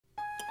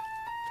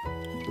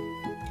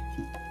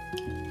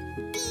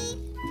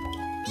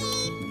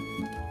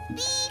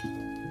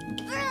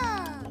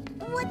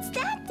What's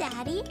that,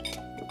 Daddy?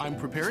 I'm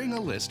preparing a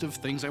list of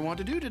things I want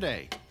to do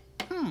today.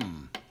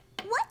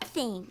 What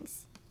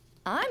things?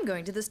 I'm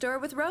going to the store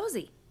with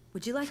Rosie.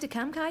 Would you like to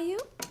come, Caillou?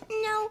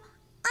 No,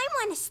 I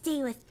want to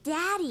stay with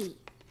Daddy.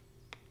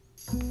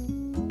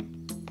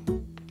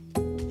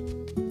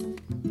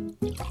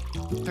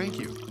 Thank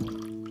you.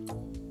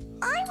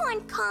 I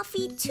want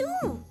coffee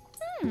too.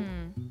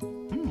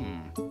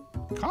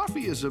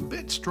 Coffee is a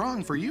bit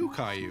strong for you,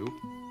 Caillou.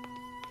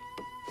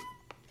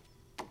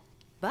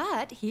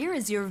 But here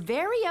is your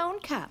very own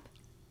cup.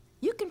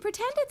 You can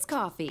pretend it's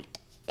coffee.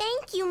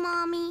 Thank you,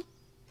 Mommy.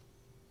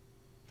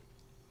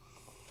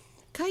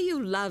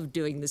 Caillou loved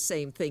doing the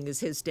same thing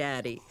as his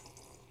daddy.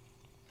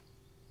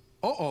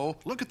 Uh-oh,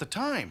 look at the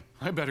time.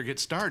 I better get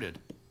started.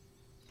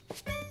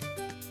 Daddy!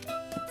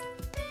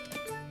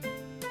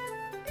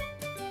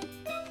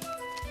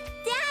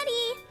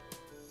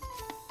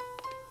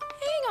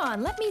 Hang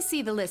on, let me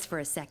see the list for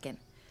a second.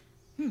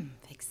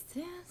 Fix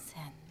this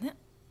and that.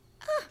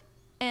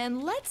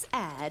 And let's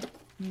add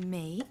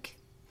make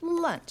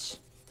lunch.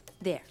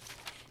 There.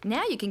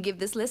 Now you can give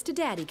this list to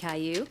Daddy,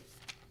 Caillou.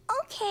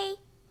 Okay.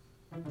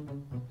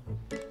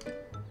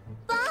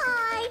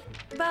 Bye!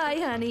 Bye,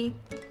 honey.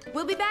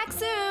 We'll be back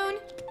soon.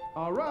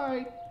 All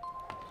right.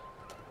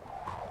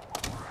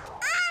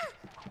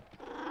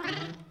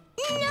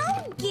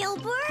 No,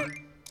 Gilbert!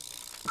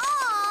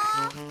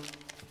 Aw!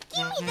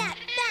 Give me that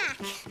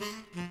back!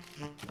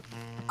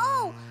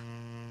 Oh!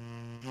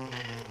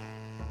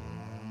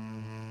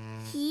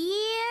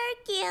 Here,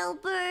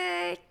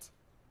 Gilbert.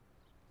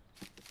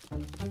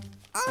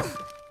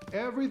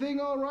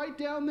 Everything all right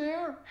down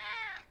there?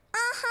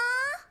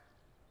 Uh-huh.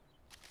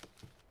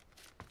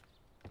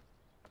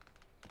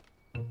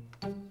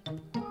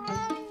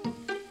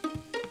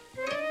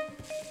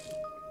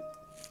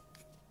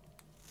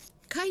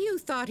 Caillou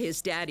thought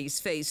his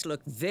daddy's face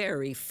looked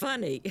very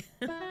funny.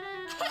 Put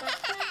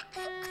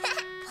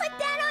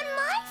that on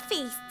my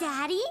face,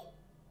 Daddy.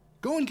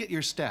 Go and get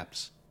your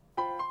steps.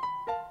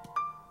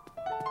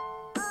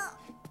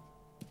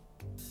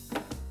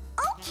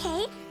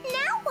 Okay,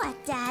 now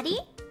what, Daddy?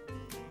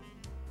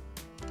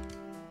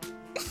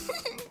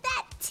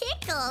 That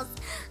tickles.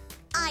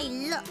 I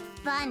look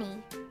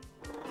funny.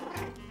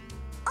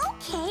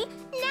 Okay,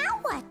 now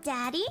what,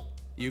 Daddy?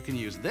 You can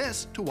use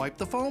this to wipe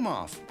the foam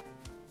off.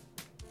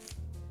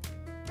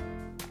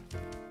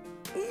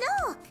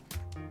 Look,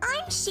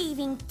 I'm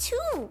shaving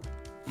too.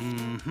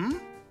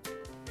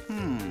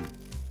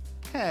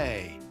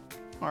 Hey,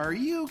 are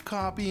you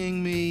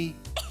copying me?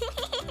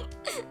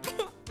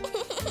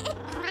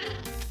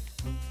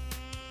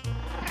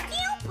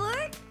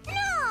 Gilbert,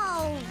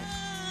 no!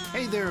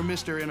 Hey there,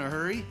 Mr. In a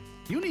Hurry.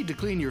 You need to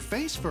clean your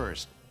face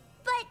first.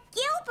 But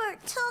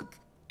Gilbert took...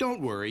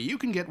 Don't worry, you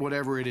can get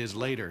whatever it is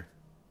later.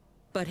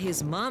 But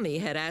his mommy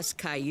had asked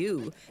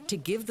Caillou to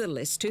give the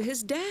list to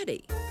his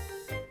daddy.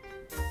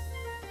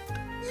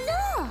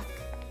 Look!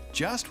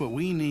 Just what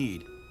we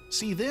need.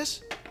 See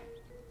this?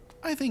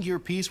 I think your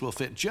piece will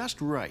fit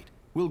just right.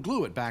 We'll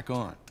glue it back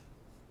on.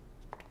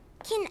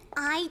 Can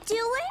I do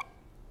it?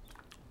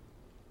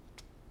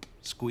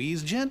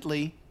 Squeeze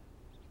gently.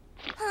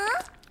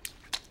 Huh?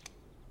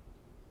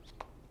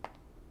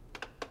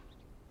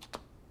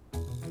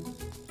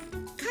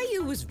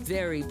 Caillou was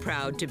very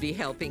proud to be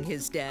helping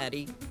his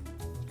daddy.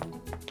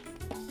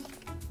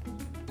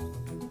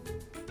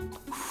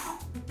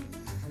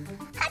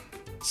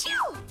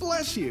 Achoo!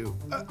 Bless you.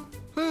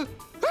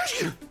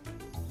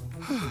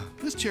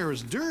 This chair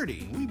is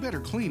dirty. We better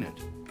clean it.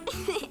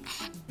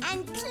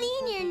 And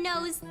clean your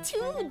nose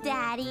too,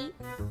 Daddy.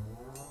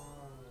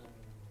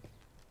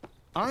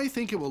 I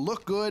think it will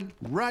look good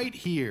right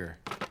here.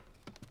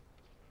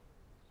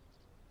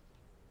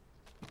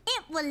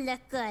 It will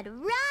look good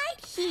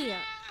right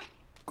here.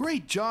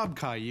 Great job,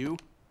 Caillou.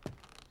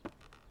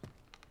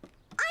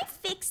 I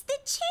fixed the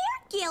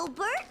chair,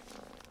 Gilbert.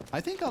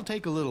 I think I'll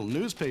take a little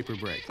newspaper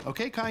break.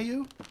 Okay,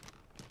 Caillou?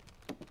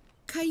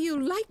 Caillou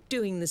liked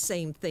doing the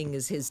same thing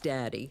as his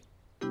daddy.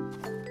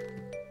 I'm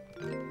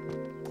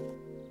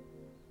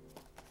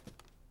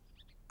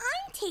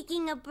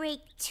taking a break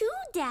too,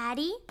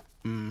 Daddy.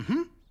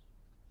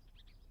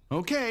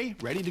 Okay,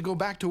 ready to go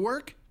back to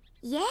work?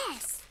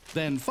 Yes.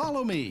 Then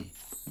follow me.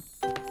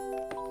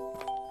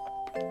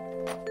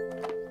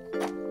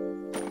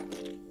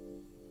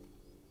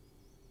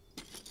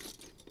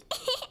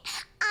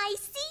 I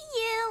see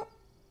you.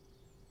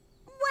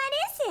 What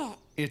is it?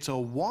 It's a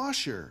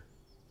washer.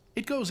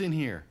 It goes in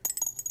here.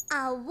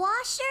 A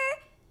washer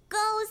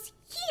goes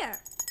here.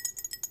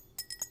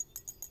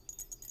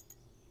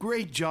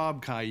 Great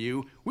job,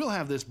 Caillou. We'll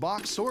have this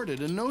box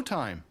sorted in no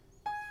time.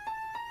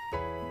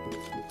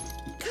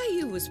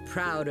 Caillou was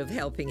proud of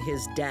helping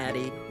his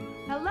daddy.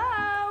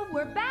 Hello,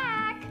 we're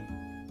back.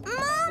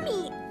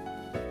 Mommy!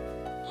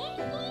 In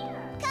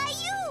here!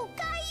 Caillou!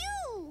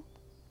 Caillou!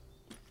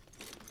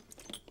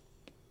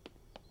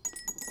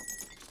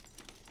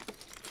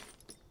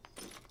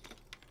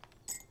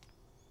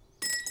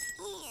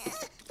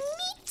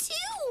 Me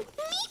too!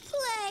 Me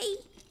play!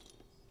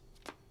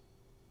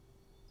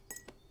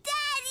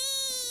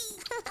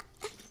 Daddy!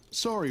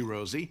 Sorry,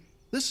 Rosie.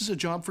 This is a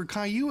job for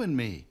Caillou and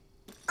me.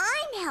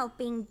 I'm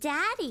helping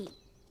Daddy.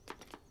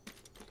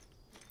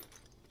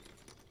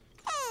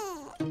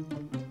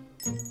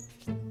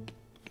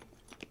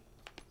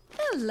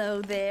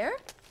 Hello there.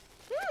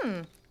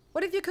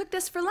 What have you cooked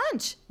us for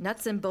lunch?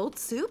 Nuts and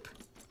bolts soup?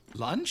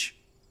 Lunch?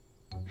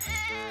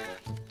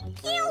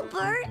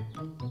 Gilbert!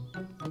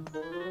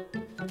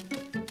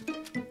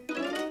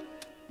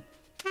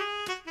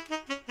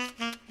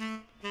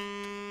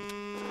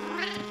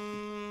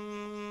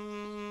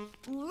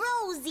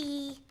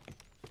 Rosie!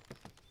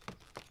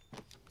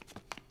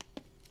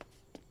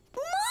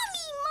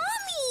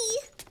 Mommy!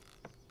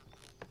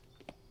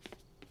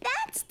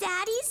 That's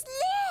Daddy's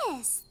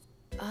list!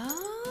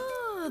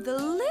 Oh, the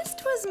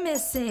list was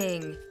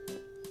missing.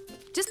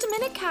 Just a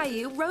minute,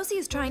 Caillou. Rosie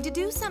is trying to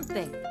do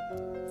something. Daddy!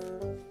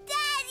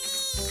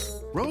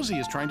 Rosie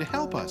is trying to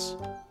help us.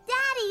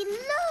 Daddy,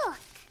 look!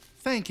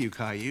 Thank you,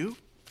 Caillou.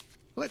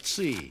 Let's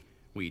see.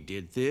 We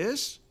did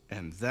this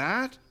and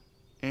that,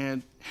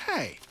 and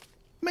hey,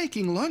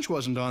 making lunch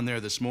wasn't on there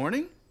this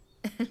morning.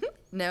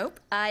 Nope,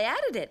 I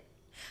added it.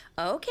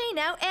 Okay,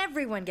 now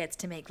everyone gets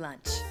to make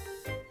lunch.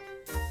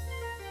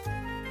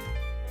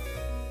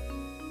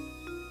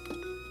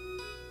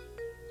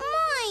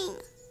 Mine!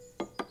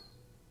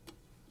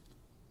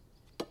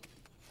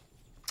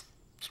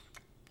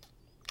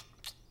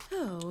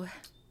 Oh,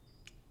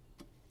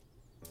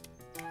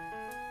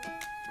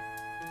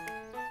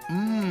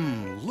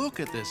 Look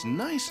at this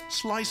nice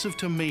slice of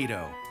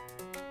tomato.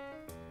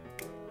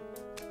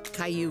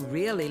 Caillou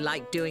really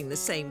liked doing the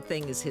same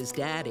thing as his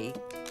daddy,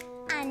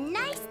 A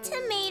nice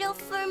tomato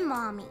for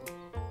Mommy.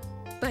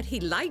 but he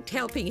liked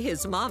helping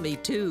his mommy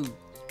too.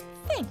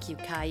 thank you,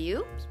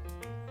 Caillou.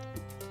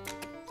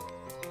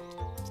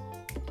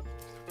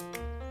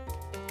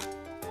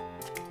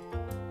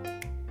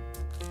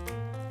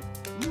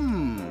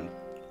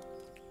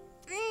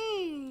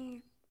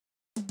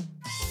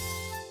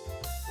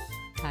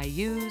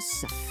 Caillou's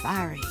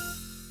Safari.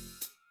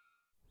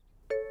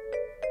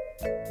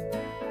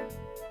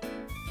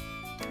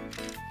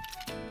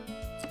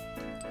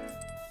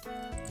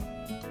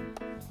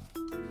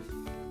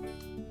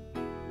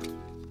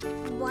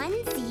 One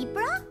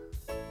zebra?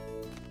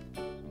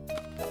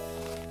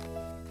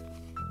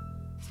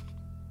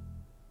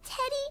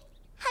 Teddy,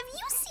 have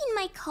you seen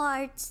my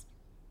cards?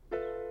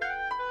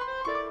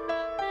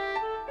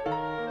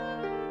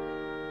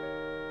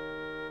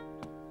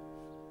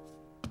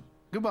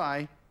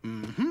 Goodbye.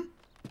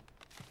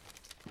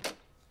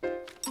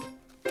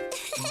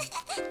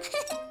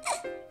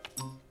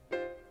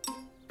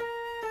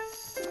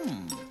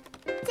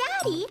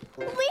 Daddy,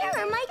 where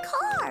are my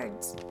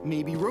cards?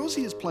 Maybe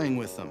Rosie is playing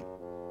with them.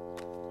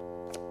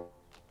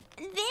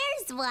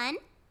 There's one.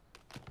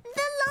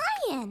 The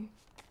lion.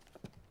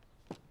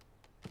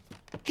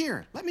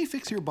 Here, let me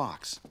fix your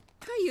box.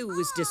 Caillou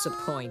was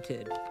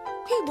disappointed.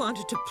 He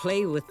wanted to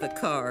play with the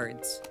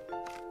cards.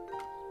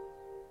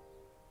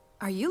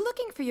 Are you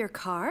looking for your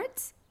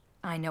cards?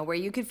 I know where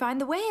you could find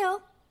the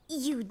whale.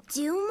 You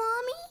do,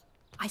 Mommy?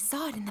 I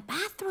saw it in the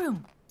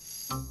bathroom.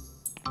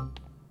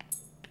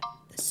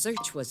 The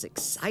search was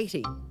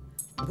exciting.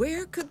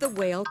 Where could the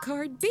whale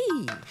card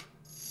be?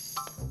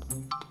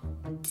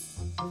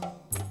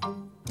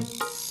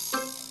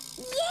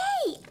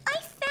 Yay! I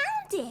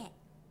found it!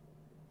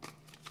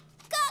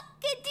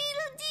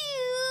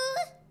 Cock-a-doodle-doo!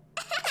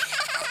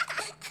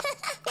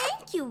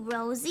 Thank you,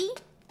 Rosie.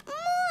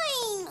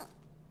 Mine!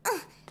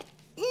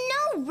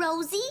 No,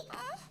 Rosie!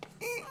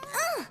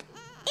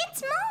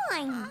 It's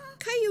mine!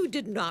 Caillou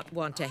did not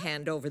want to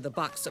hand over the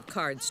box of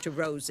cards to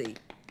Rosie.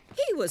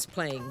 He was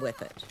playing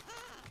with it.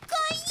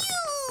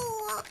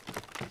 Caillou!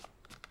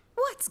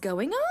 What's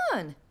going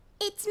on?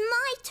 It's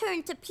my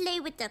turn to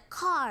play with the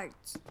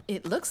cards.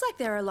 It looks like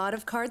there are a lot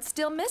of cards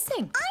still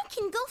missing. I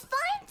can go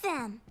find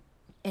them.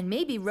 And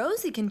maybe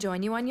Rosie can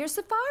join you on your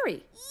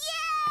safari.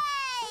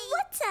 Yay!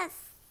 What's a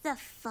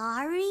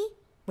safari?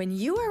 When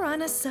you are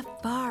on a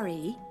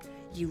safari,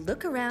 you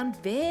look around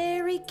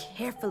very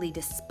carefully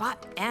to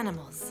spot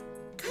animals.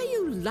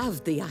 Caillou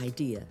loved the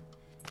idea.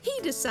 He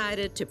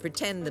decided to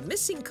pretend the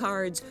missing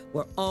cards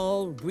were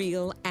all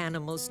real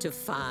animals to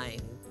find.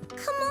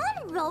 Come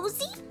on,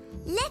 Rosie.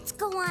 Let's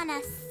go on a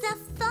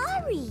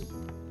safari.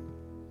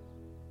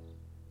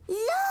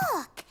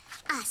 Look,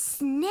 a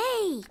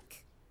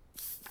snake.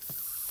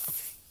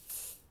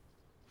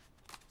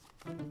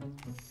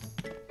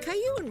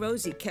 Caillou and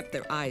Rosie kept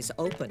their eyes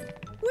open.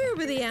 Where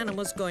were the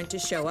animals going to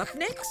show up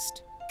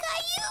next?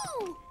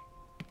 Caillou!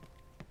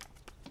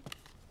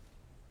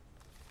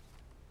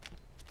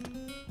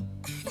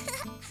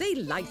 They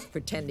liked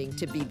pretending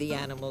to be the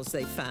animals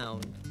they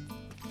found.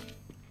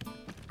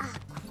 A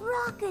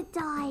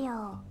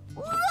crocodile.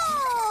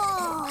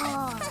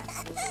 Roar!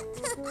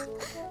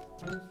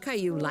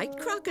 Caillou liked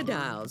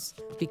crocodiles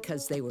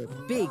because they were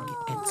big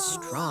and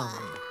strong.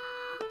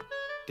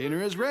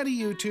 Dinner is ready,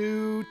 you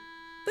two.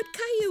 But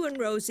Caillou and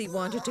Rosie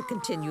wanted to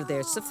continue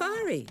their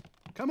safari.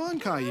 Come on,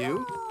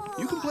 Caillou.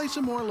 You can play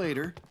some more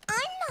later. I'm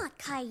not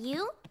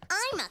Caillou.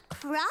 I'm a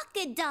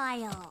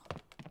crocodile.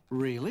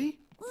 Really?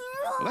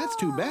 Roar! Well, that's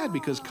too bad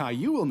because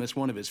Caillou will miss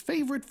one of his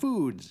favorite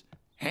foods,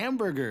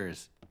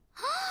 hamburgers.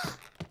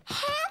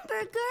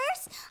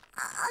 Hamburgers?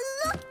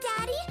 Look,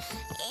 Daddy.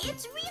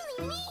 It's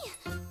really me,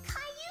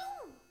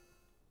 Caillou.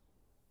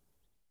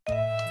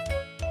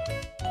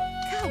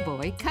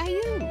 Cowboy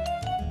Caillou.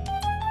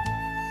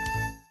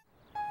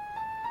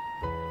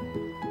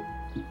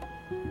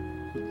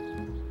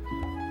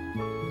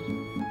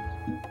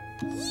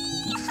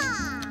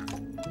 Yee-haw!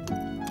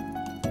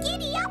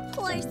 Giddy up,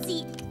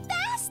 horsey.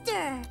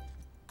 Faster!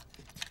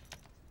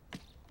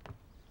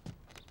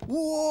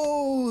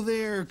 Whoa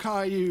there,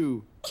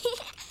 Caillou.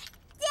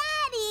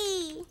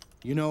 Daddy!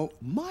 You know,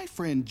 my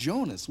friend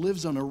Jonas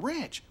lives on a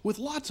ranch with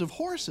lots of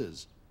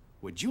horses.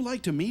 Would you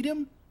like to meet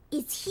him?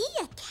 Is he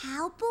a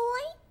cowboy?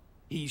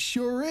 He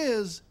sure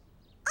is.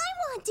 I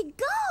want to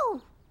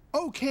go.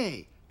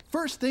 Okay,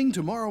 first thing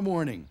tomorrow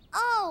morning.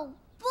 Oh,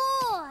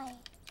 boy.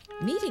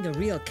 Meeting a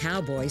real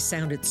cowboy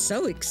sounded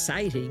so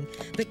exciting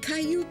that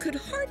Caillou could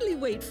hardly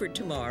wait for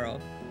tomorrow.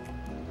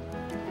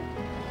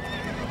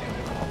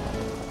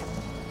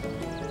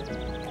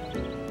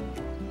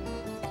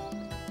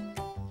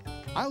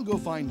 I'll go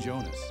find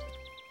Jonas.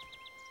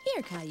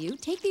 Here, Caillou,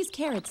 take these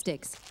carrot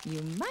sticks.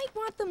 You might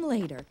want them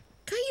later.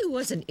 Caillou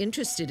wasn't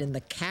interested in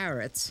the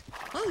carrots.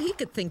 All he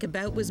could think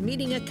about was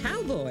meeting a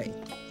cowboy.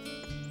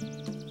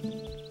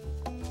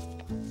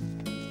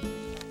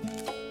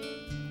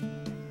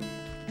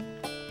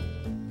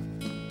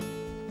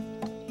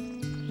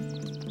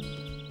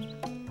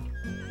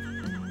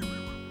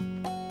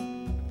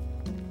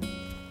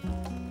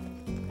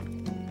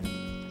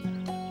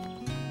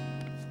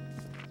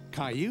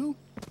 Caillou,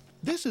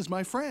 this is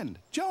my friend,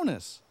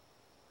 Jonas.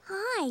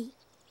 Hi.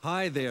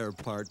 Hi there,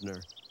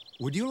 partner.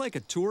 Would you like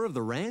a tour of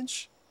the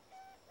ranch?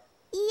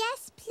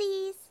 Yes,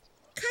 please.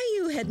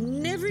 Caillou had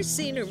never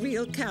seen a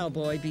real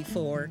cowboy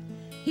before.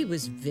 He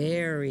was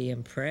very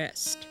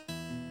impressed.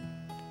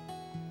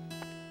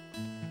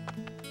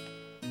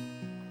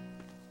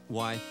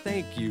 Why,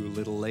 thank you,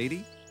 little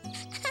lady.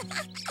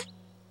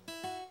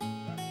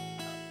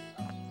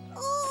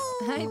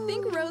 I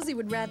think Rosie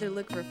would rather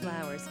look for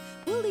flowers.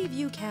 We'll leave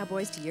you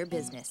cowboys to your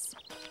business.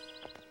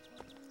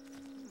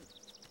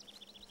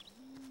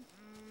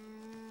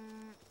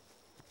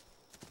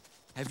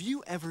 Have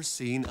you ever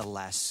seen a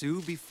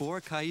lasso before,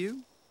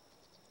 Caillou?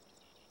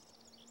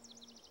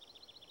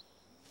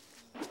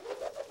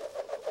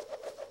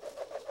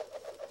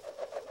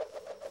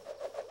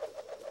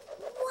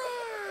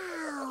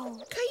 Wow.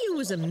 Caillou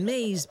was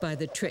amazed by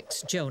the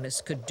tricks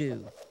Jonas could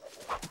do.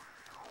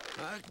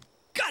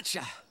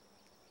 Gotcha!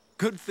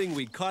 Good thing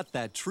we caught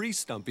that tree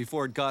stump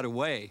before it got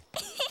away.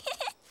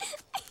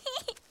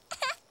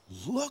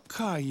 Look,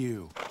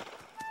 Caillou.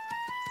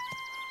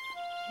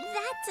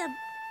 That's a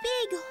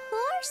big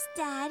horse,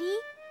 Daddy.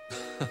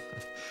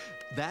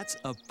 That's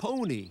a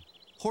pony.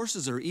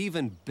 Horses are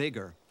even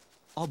bigger.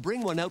 I'll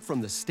bring one out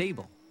from the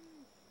stable.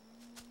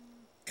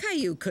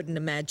 Caillou couldn't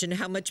imagine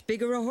how much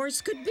bigger a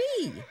horse could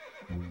be.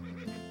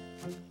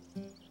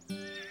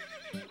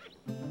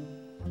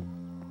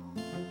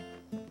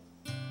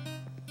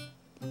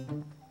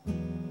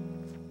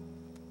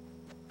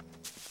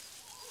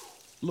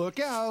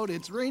 Look out,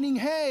 it's raining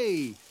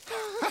hay.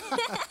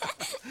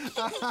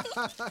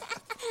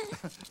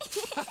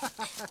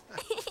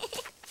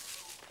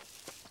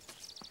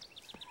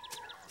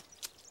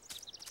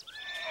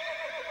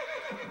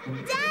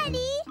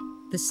 Daddy!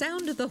 The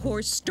sound of the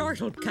horse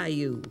startled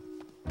Caillou.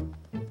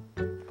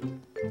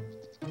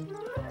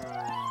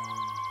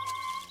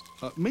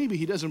 Maybe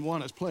he doesn't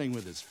want us playing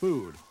with his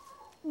food.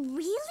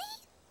 Really?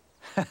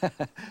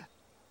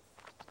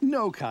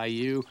 No,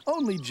 Caillou,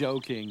 only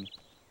joking.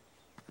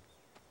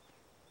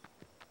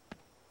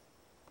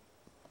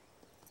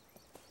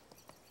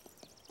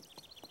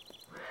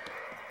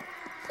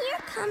 Here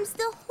comes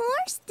the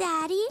horse,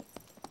 Daddy.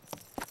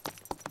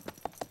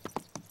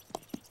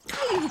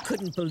 Caillou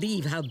couldn't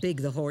believe how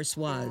big the horse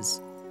was.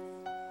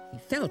 He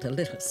felt a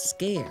little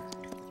scared.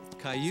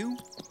 Caillou,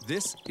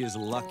 this is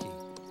Lucky.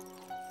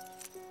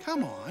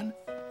 Come on,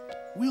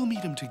 we'll meet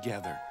him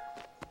together.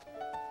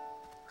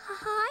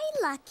 Hi,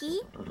 Lucky.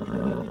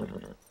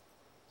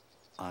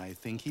 I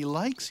think he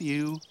likes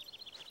you.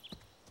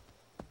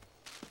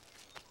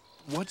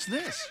 What's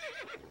this?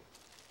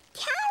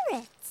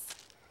 Carrots.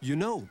 You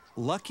know,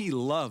 Lucky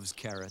loves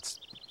carrots.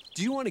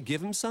 Do you want to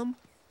give him some?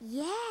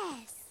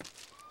 Yes.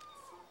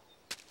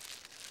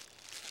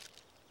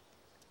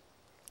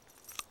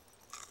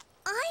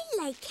 I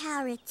like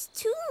carrots,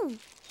 too.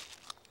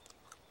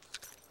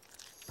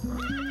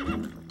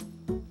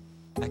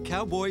 A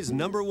cowboy's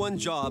 #1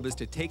 job is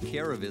to take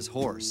care of his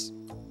horse.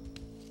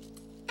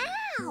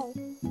 Ow!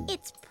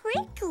 It's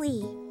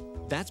prickly.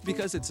 That's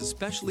because it's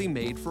especially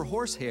made for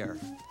horsehair.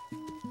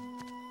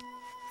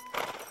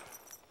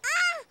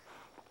 Ah!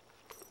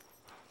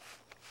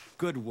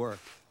 Good work.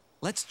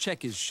 Let's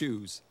check his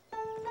shoes.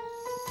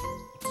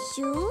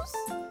 Shoes?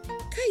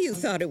 Caillou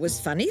thought it was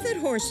funny that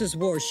horses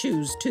wore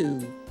shoes,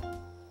 too.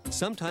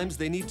 Sometimes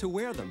they need to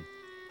wear them.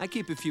 I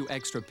keep a few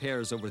extra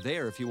pairs over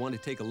there if you want to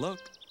take a look.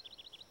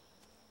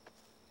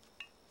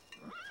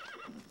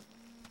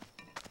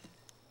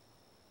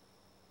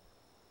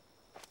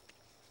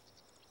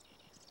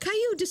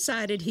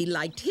 decided he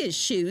liked his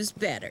shoes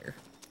better.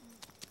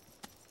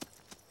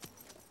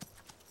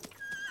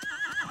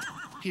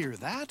 Hear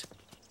that?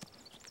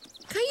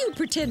 Caillou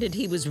pretended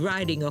he was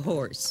riding a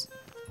horse.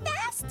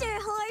 Faster,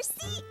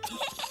 horsey!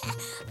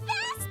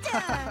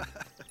 Faster!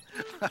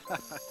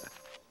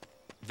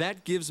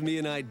 That gives me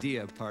an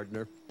idea,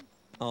 partner.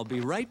 I'll be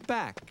right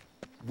back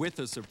with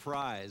a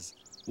surprise.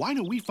 Why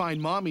don't we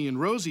find Mommy and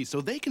Rosie so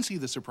they can see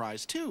the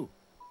surprise, too?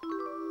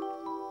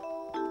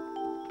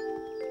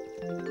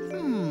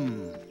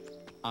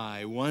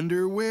 I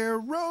wonder where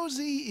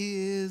Rosie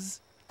is.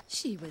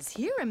 She was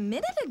here a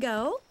minute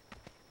ago.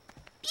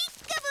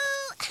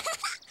 Peekaboo!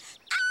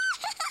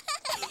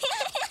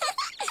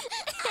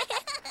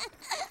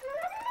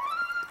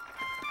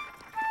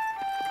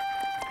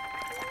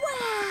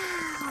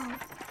 Wow!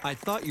 I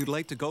thought you'd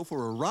like to go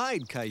for a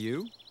ride,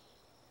 Caillou.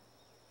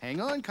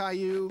 Hang on,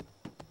 Caillou.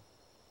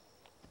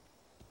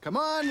 Come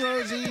on,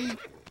 Rosie.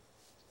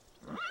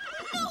 No,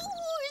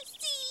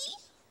 horsey!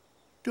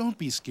 Don't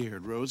be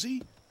scared,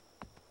 Rosie.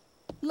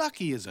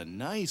 Lucky is a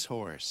nice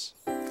horse.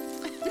 There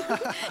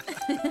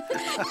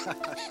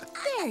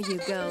you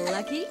go,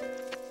 Lucky.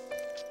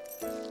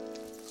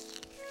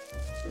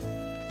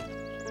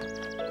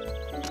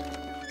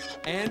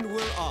 And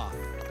we're off.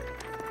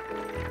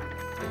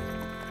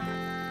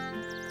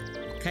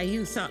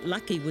 Caillou thought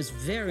Lucky was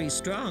very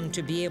strong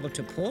to be able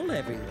to pull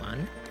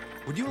everyone.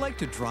 Would you like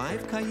to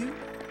drive, Caillou?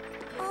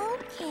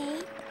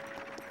 Okay.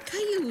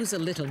 Caillou was a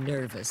little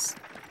nervous,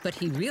 but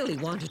he really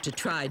wanted to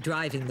try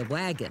driving the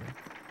wagon.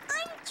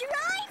 I'm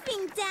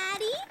driving,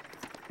 Daddy!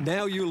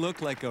 Now you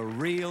look like a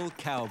real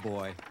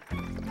cowboy.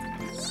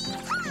 Yeehaw!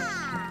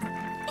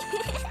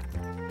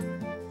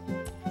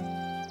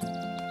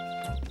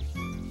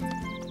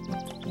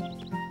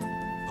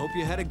 Hope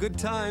you had a good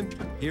time.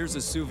 Here's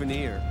a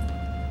souvenir.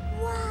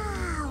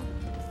 Wow!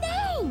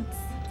 Thanks!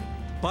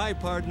 Bye,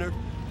 partner.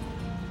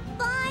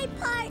 Bye,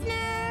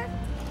 partner!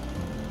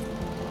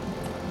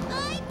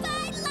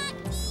 Bye-bye,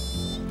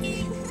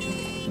 Lucky!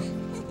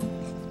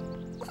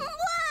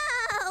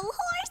 Wow!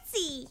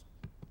 Horsey!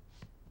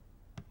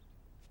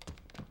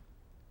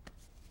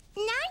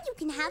 Now you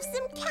can have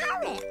some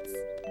carrots!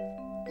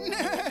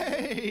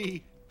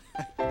 Nay!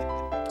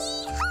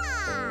 Yeehaw!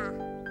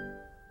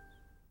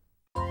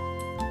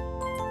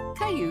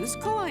 Caillou's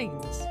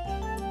coins.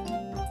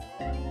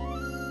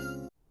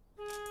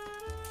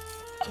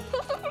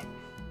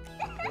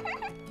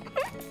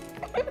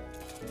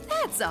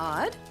 That's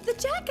odd. The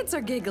jackets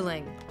are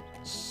giggling.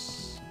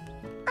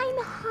 I'm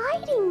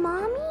hiding,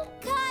 Mommy.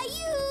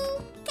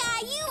 Caillou!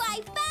 Caillou,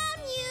 I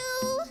found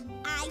you!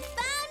 I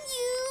found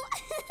you!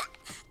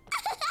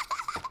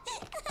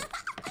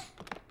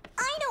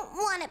 I don't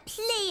want to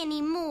play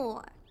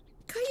anymore.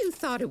 Caillou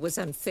thought it was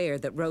unfair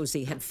that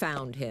Rosie had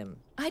found him.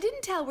 I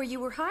didn't tell where you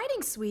were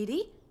hiding,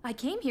 sweetie. I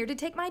came here to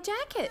take my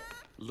jacket.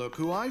 Look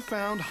who I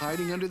found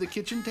hiding under the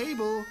kitchen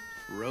table.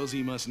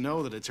 Rosie must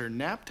know that it's her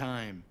nap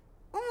time.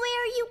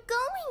 Where are you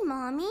going,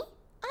 Mommy?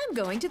 I'm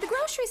going to the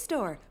grocery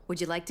store.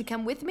 Would you like to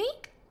come with me?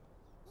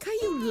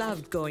 Caillou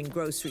loved going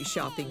grocery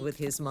shopping with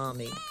his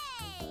mommy.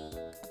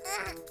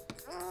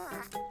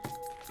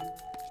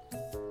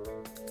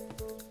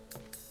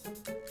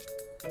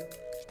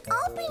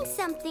 I'll bring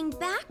something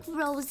back,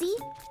 Rosie.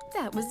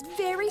 That was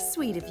very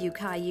sweet of you,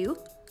 Caillou.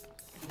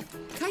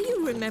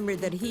 Caillou remembered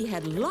that he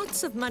had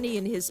lots of money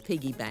in his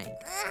piggy bank.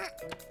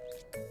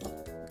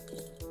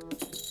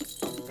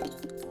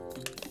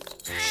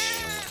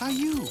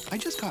 Caillou, I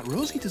just got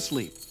Rosie to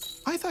sleep.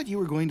 I thought you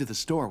were going to the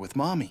store with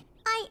Mommy.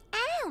 I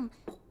am,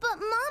 but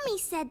Mommy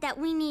said that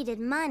we needed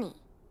money.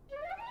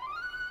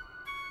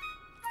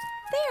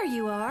 There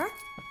you are.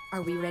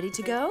 Are we ready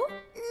to go?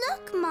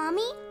 Look,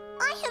 Mommy,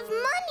 I have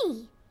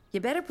money. You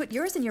better put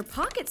yours in your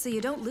pocket so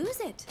you don't lose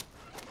it.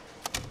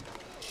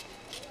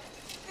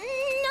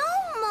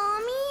 No,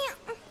 Mommy.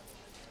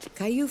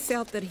 Caillou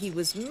felt that he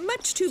was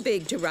much too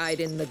big to ride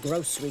in the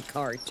grocery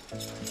cart.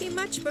 He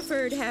much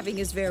preferred having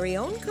his very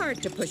own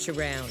cart to push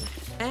around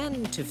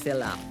and to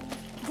fill up.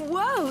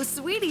 Whoa,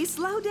 sweetie,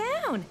 slow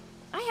down.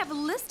 I have a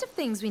list of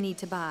things we need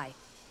to buy.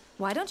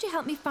 Why don't you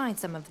help me find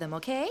some of them,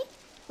 okay?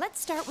 Let's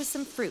start with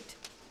some fruit.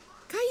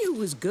 Caillou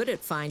was good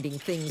at finding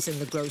things in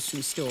the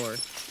grocery store.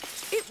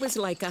 It was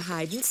like a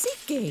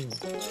hide-and-seek game,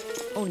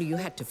 only you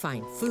had to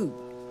find food.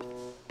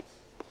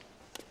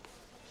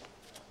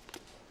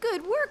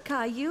 Good work,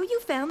 Caillou. You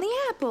found the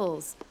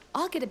apples.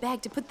 I'll get a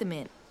bag to put them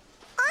in.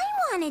 I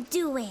want to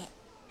do it.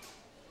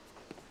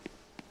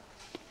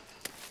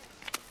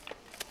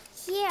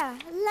 Here,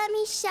 let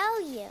me show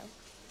you.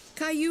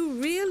 Caillou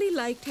really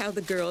liked how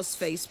the girl's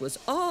face was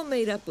all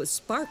made up with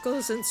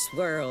sparkles and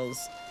swirls.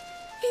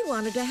 He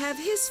wanted to have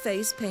his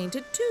face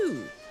painted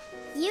too.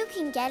 You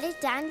can get it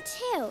done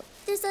too.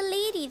 There's a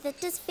lady that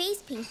does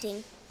face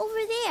painting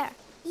over there.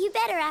 You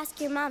better ask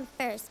your mom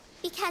first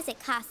because it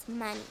costs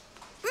money.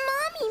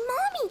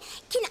 Mommy,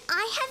 can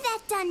I have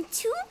that done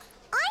too?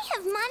 I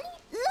have money.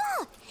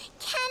 Look,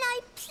 can I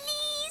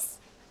please?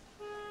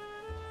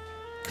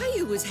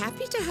 Caillou was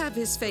happy to have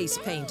his face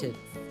painted,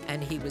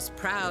 and he was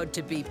proud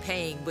to be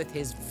paying with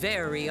his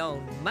very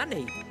own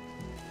money.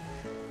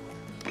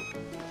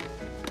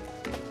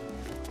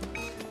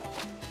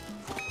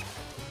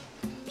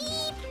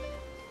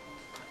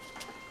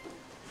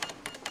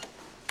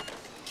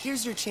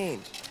 Here's your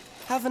change.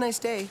 Have a nice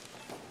day.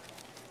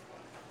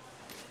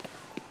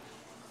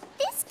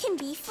 This can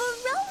be for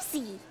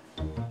Rosie.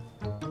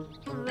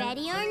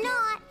 Ready or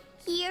not,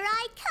 here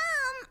I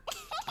come.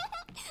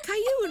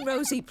 Caillou and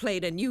Rosie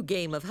played a new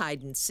game of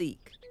hide and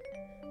seek.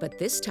 But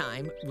this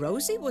time,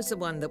 Rosie was the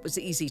one that was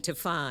easy to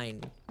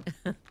find.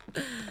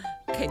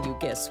 Can you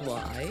guess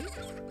why?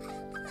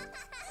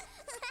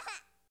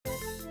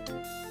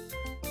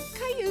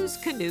 Caillou's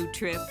canoe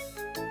trip.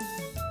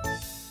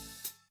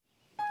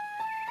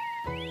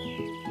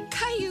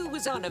 Caillou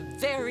was on a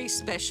very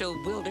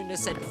special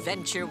wilderness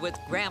adventure with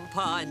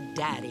Grandpa and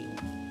Daddy.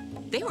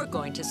 They were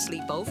going to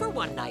sleep over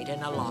one night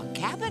in a log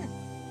cabin.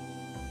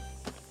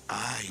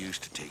 I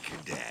used to take your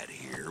dad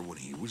here when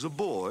he was a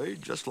boy,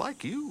 just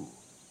like you.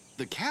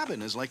 The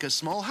cabin is like a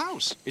small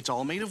house. It's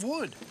all made of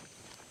wood.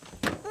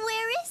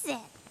 Where is it?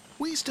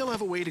 We still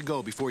have a way to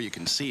go before you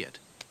can see it.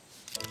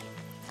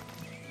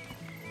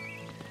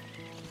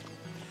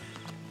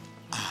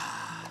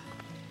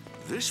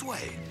 This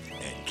way,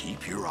 and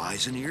keep your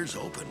eyes and ears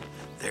open.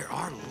 There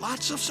are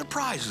lots of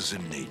surprises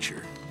in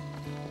nature.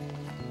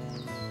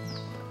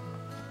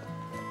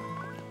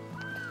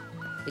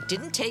 It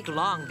didn't take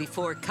long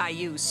before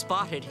Caillou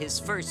spotted his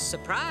first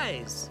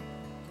surprise.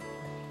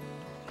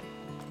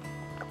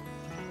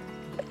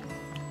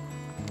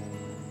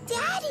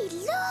 Daddy,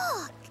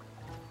 look!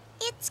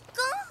 It's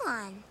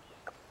gone.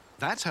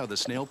 That's how the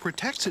snail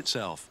protects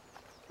itself.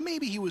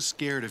 Maybe he was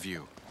scared of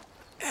you.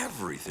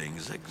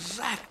 Everything's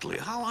exactly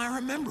how I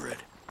remember it.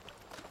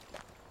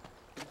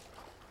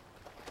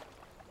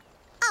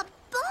 A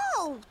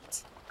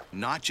boat!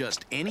 Not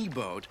just any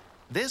boat.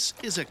 This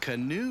is a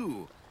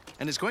canoe.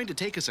 And it's going to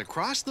take us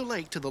across the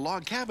lake to the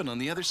log cabin on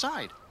the other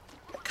side.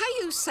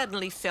 Caillou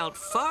suddenly felt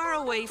far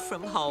away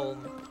from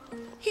home.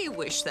 He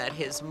wished that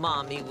his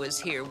mommy was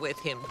here with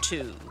him,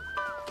 too.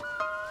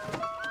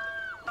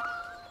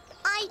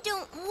 I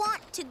don't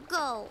want to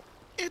go.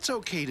 It's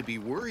okay to be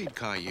worried,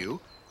 Caillou.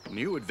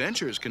 New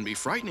adventures can be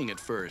frightening at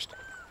first,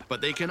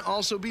 but they can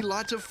also be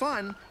lots of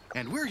fun,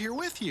 and we're here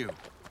with you.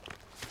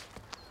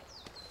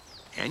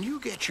 And you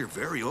get your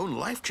very own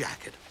life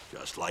jacket,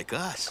 just like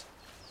us.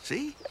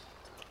 See?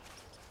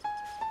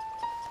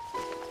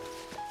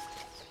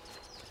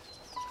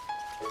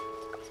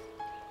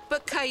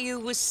 But Caillou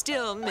was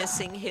still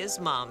missing his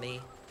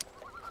mommy.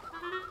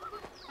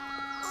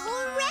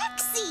 Oh,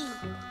 Rexy!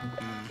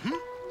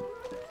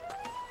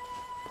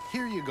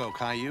 Here you go,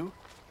 Caillou.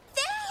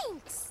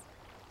 Thanks!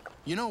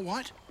 You know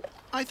what?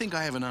 I think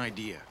I have an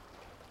idea.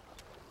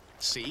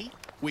 See?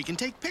 We can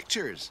take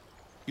pictures.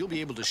 You'll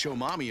be able to show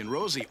Mommy and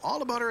Rosie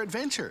all about our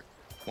adventure.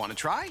 Want to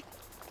try?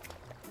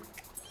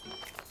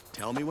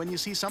 Tell me when you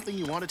see something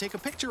you want to take a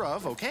picture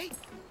of, okay?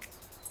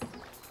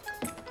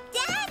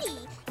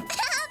 Daddy! A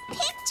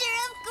picture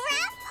of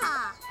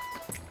Grandpa!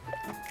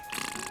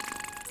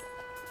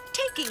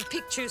 Taking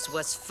pictures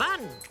was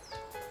fun.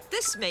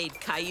 This made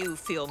Caillou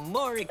feel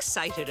more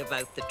excited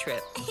about the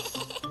trip.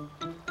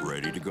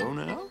 Ready to go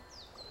now?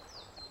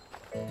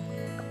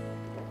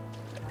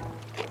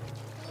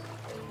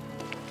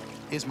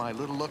 Is my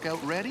little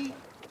lookout ready?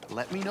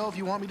 Let me know if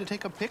you want me to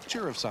take a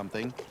picture of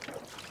something.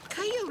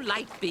 Caillou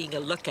liked being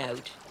a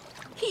lookout.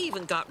 He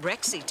even got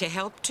Rexy to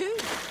help, too.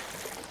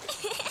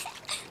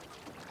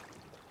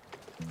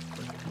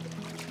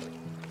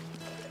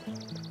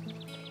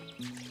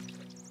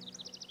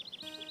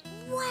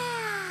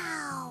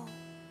 Wow!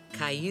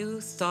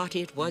 Caillou thought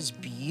it was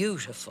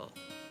beautiful.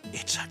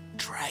 It's a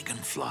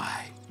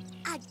dragonfly.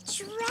 A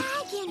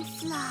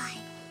dragonfly!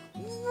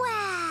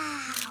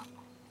 Wow!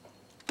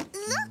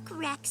 Look,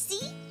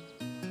 Rexy!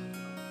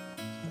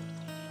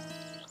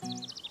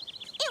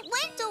 It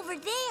went over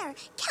there.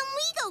 Can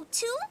we go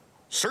too?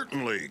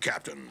 Certainly,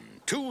 Captain.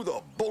 To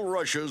the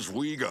bulrushes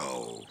we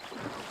go.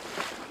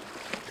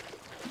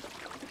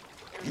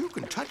 You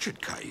can touch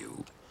it,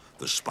 Caillou.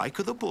 The spike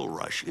of the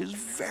bulrush is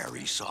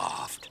very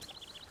soft.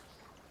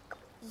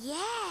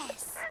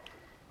 Yes.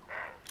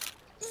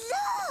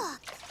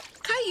 Look!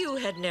 Caillou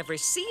had never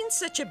seen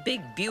such a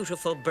big,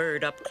 beautiful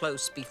bird up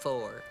close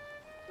before.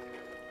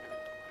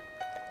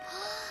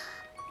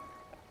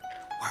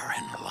 We're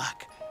in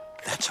luck.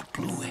 That's a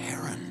blue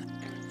heron.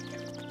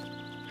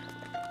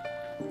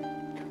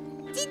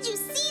 Did you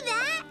see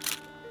that?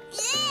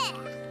 Yeah!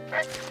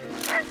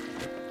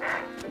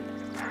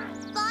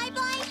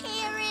 Bye-bye,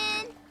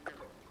 heron.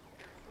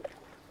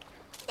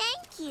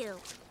 Thank you.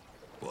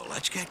 Well,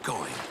 let's get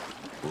going.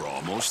 We're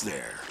almost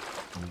there.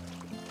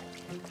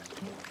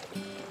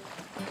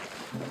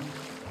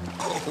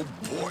 Oh,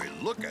 boy,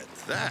 look at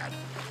that.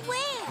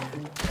 Where?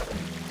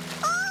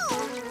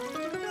 Oh!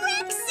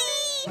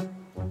 Rexy!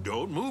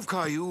 Don't move,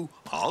 Caillou.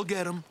 I'll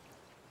get him.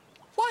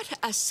 What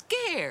a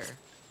scare!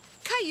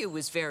 Caillou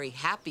was very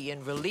happy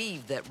and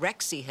relieved that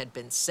Rexy had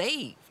been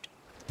saved.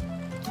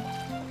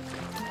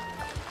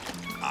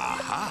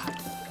 Aha!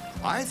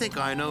 I think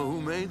I know who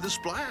made the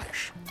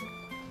splash.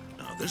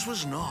 Now, this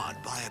was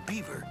gnawed by a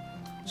beaver.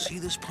 See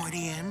this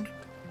pointy end?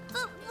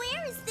 But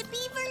where is the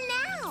beaver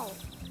now?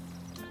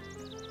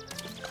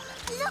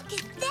 Look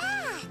at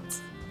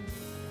that!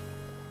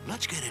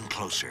 let's get in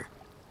closer.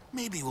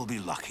 Maybe we'll be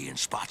lucky and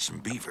spot some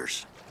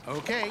beavers.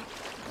 Okay.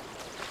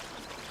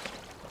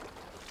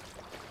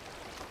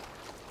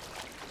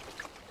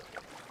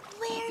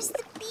 Where's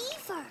the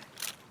beaver?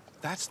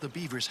 That's the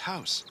beaver's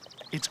house.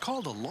 It's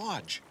called a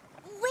lodge.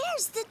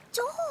 Where's the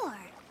door?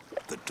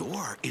 The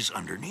door is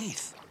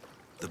underneath.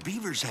 The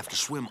beavers have to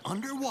swim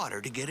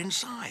underwater to get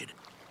inside.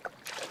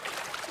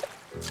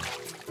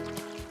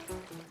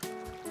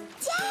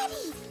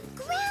 Daddy!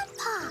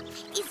 Grandpa!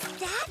 Is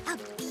that a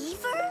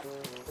beaver?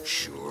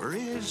 Sure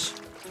is.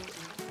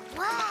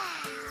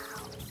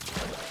 Wow!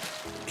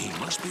 He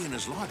must be in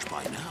his lodge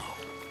by now.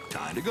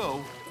 Time to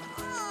go.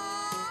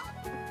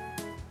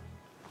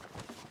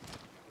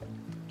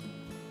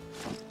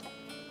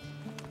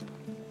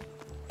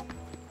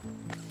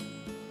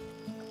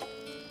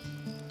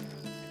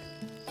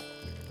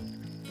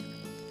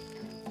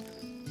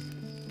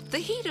 The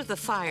heat of the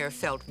fire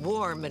felt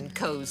warm and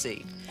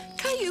cozy.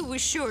 Caillou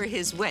was sure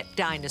his wet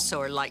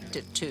dinosaur liked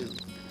it too.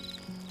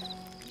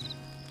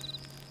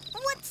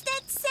 What's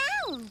that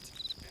sound?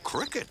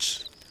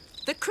 Crickets.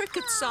 The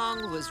cricket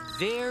song was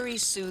very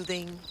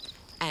soothing,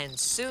 and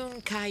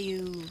soon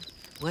Caillou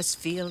was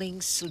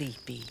feeling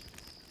sleepy.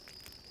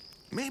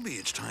 Maybe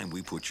it's time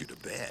we put you to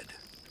bed.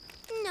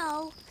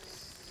 No.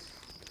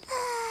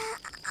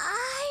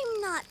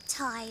 I'm not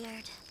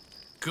tired.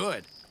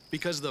 Good,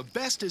 because the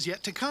best is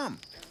yet to come.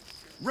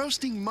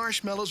 Roasting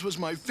marshmallows was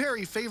my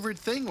very favorite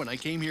thing when I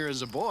came here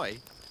as a boy.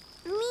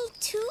 Me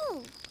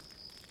too.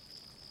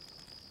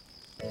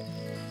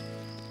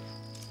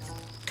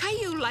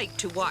 Caillou liked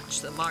to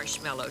watch the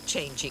marshmallow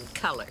changing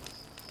color.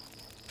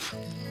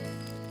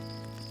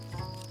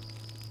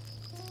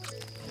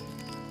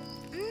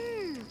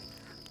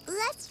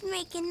 Let's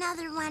make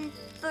another one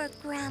for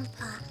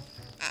Grandpa.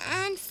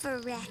 And for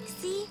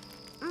Rexy.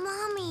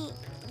 Mommy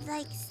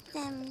likes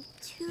them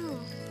too.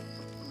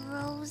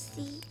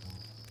 Rosie.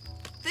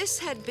 This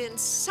had been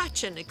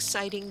such an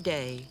exciting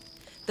day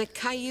that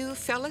Caillou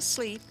fell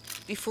asleep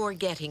before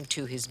getting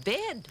to his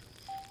bed,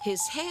 his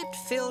head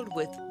filled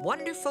with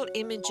wonderful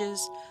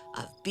images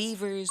of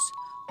beavers,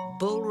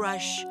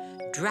 bulrush,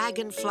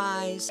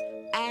 dragonflies,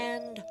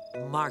 and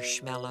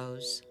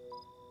marshmallows.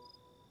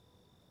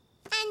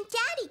 And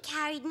Daddy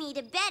carried me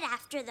to bed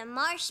after the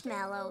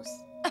marshmallows.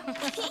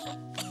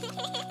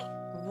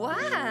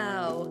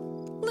 Wow!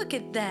 Look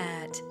at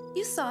that.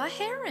 You saw a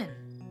heron.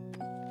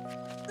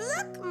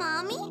 Look,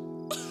 Mommy.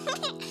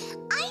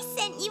 I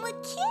sent you a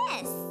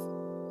kiss.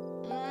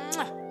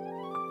 Mwah.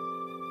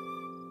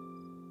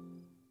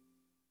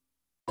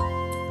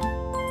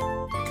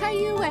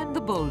 Caillou and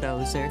the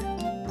bulldozer.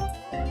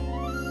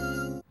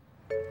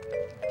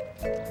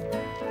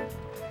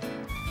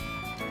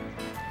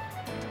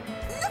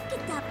 Look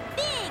at the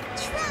big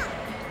truck.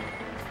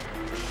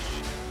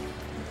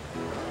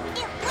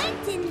 It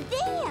went in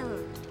there.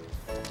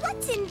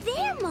 What's in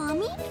there,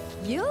 Mommy?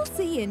 You'll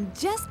see in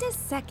just a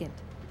second.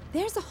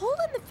 There's a hole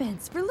in the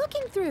fence for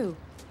looking through.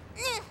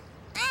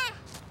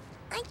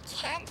 I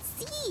can't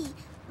see.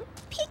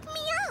 Pick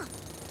me up.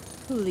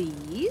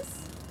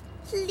 Please?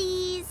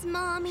 Please,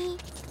 Mommy.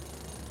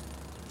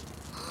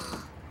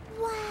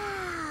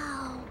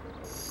 Wow.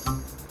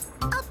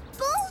 A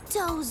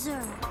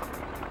bulldozer.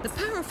 The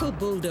powerful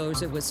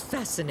bulldozer was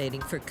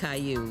fascinating for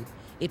Caillou.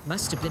 It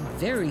must have been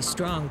very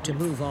strong to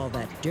move all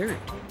that dirt.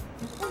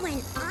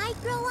 When I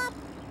grow up,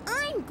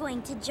 I'm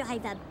going to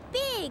drive a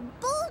big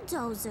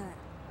bulldozer.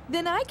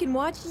 Then I can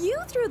watch you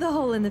through the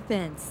hole in the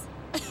fence.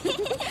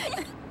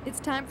 It's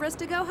time for us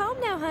to go home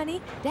now,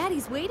 honey.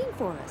 Daddy's waiting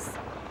for us.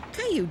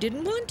 Caillou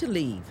didn't want to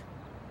leave.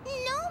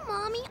 No,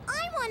 Mommy,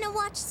 I want to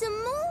watch some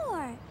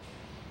more.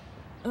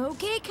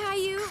 Okay,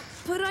 Caillou,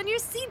 put on your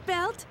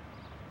seatbelt.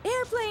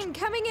 Airplane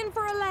coming in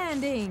for a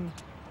landing.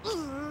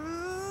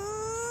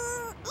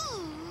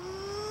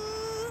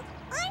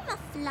 I'm a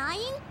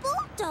flying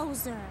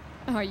bulldozer.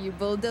 Are you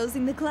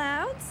bulldozing the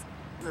clouds?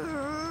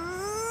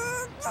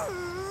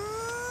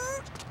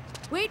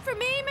 Wait for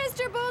me,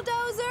 Mr.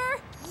 Bulldozer!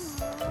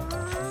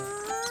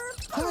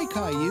 Hi,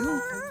 Caillou.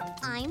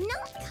 I'm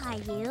not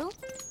Caillou.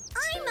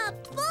 I'm a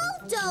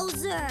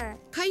bulldozer.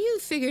 Caillou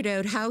figured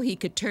out how he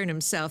could turn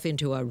himself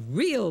into a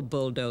real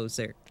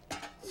bulldozer.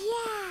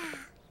 Yeah.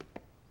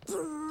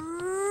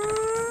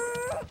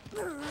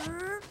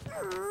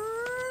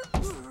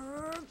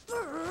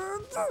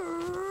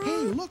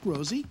 Hey, look,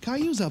 Rosie.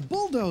 Caillou's a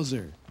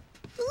bulldozer.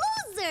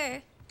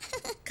 Loser.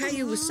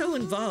 Caillou was so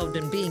involved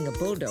in being a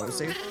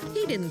bulldozer,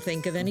 he didn't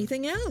think of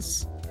anything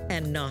else.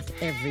 And not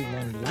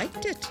everyone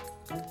liked it.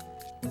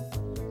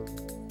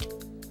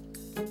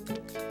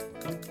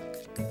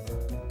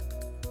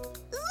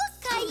 Look,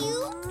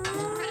 Caillou.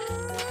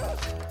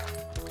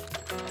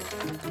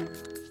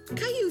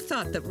 Caillou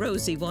thought that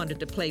Rosie wanted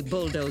to play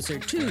bulldozer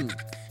too.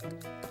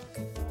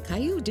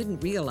 Caillou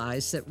didn't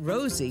realize that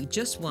Rosie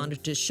just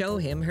wanted to show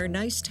him her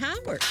nice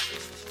tower.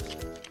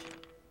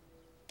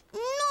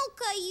 No,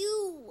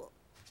 Caillou.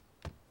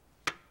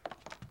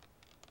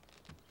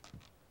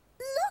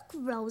 Look,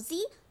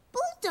 Rosie.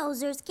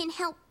 Bulldozers can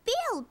help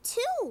build,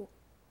 too.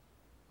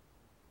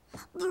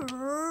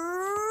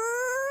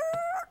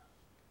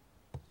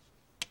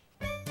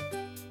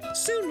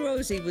 Soon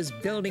Rosie was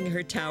building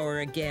her tower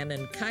again,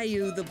 and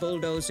Caillou the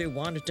bulldozer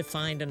wanted to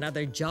find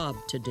another job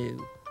to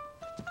do.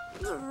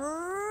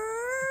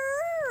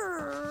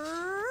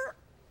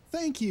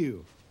 Thank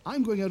you.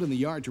 I'm going out in the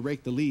yard to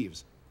rake the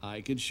leaves.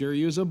 I could sure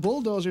use a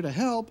bulldozer to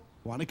help.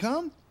 Want to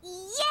come?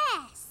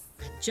 Yes!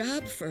 A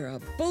job for a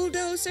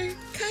bulldozer?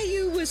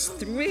 Caillou was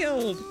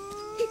thrilled.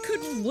 He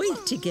couldn't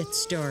wait to get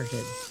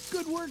started.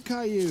 Good work,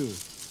 Caillou.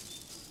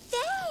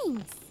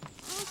 Thanks!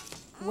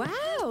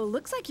 Wow,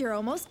 looks like you're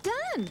almost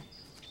done.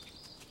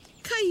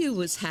 Caillou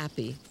was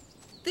happy.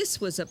 This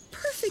was a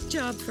perfect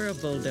job for a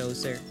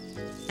bulldozer,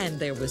 and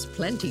there was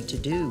plenty to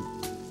do.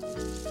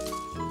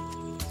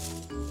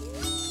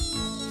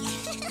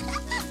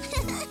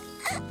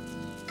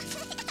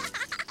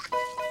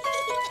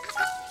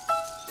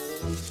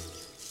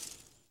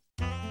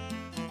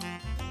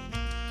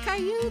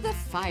 Caillou the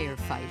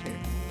firefighter.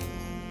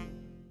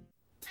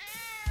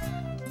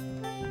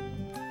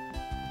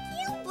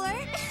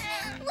 Gilbert,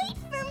 wait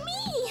for me!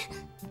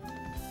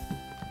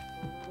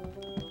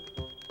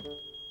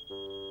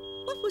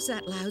 What was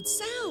that loud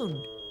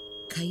sound?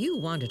 Caillou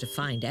wanted to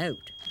find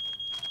out.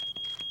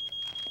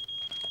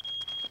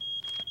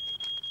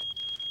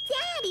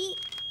 Daddy,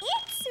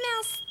 it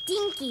smells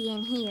stinky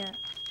in here.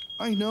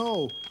 I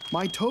know.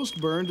 My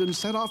toast burned and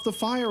set off the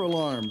fire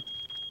alarm.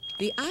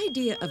 The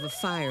idea of a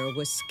fire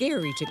was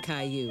scary to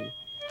Caillou.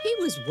 He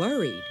was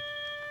worried.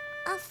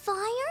 A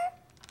fire?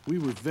 We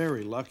were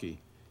very lucky.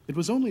 It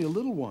was only a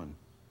little one.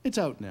 It's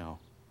out now.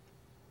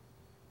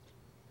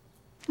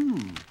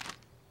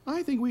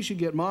 I think we should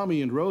get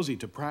Mommy and Rosie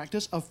to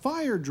practice a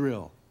fire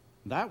drill.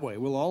 That way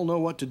we'll all know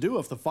what to do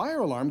if the fire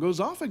alarm goes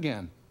off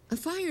again. A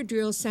fire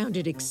drill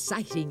sounded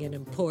exciting and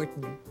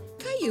important.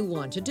 Caillou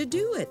wanted to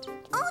do it.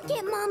 I'll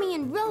get Mommy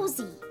and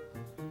Rosie.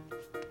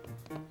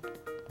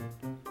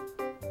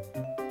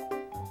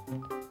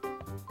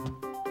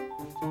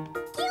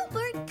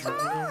 Gilbert, come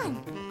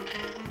on!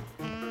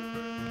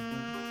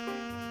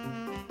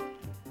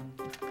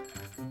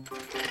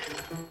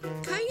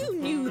 Caillou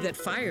knew that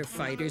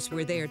firefighters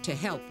were there to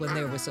help when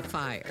there was a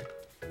fire.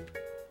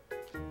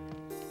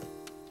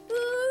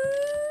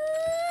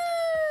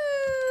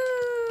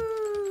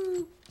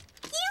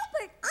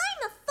 Gilbert, I'm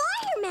a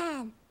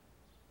fireman!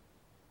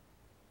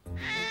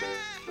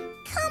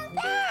 Come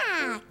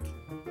back!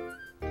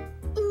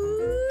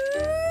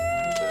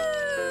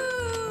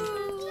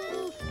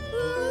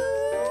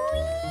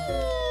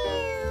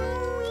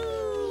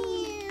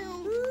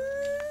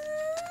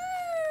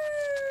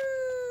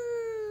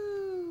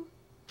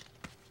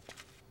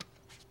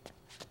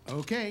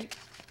 Okay,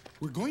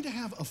 we're going to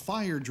have a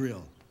fire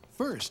drill.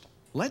 First,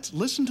 let's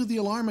listen to the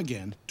alarm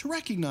again to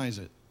recognize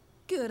it.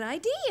 Good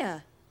idea.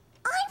 I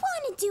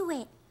want to do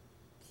it.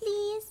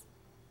 Please?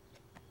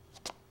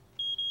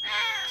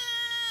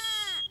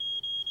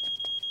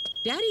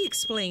 Daddy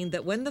explained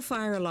that when the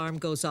fire alarm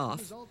goes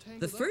off,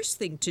 the first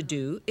thing to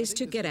do is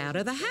to get out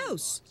of the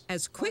house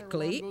as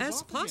quickly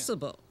as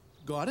possible.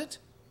 Got it?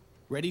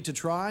 Ready to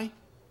try?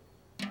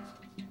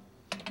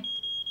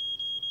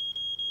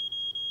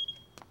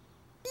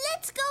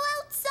 Let's go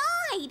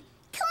outside!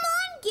 Come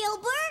on,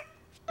 Gilbert!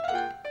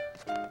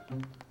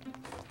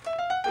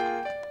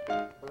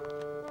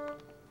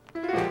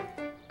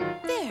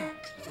 There.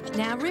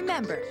 Now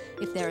remember,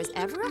 if there is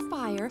ever a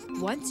fire,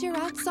 once you're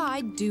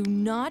outside, do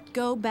not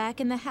go back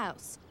in the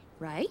house,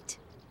 right?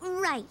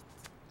 Right.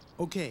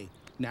 Okay,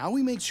 now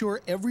we make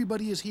sure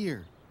everybody is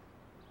here.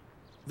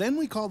 Then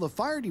we call the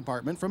fire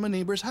department from a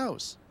neighbor's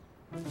house.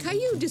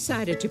 Caillou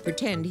decided to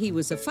pretend he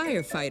was a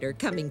firefighter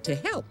coming to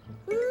help.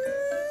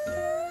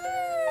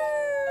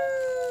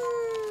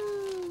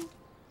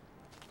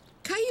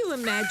 Caillou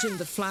imagined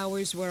the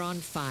flowers were on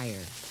fire.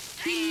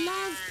 He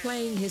loved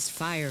playing his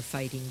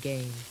firefighting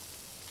game.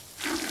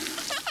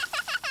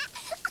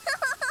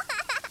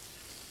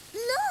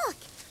 Look!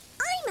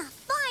 I'm a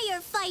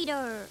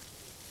firefighter!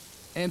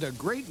 And a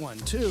great one,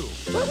 too.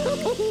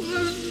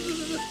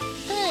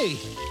 Hey!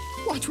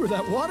 Watch where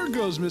that water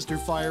goes, Mr.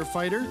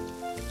 Firefighter.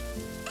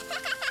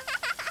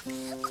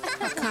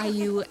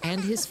 Caillou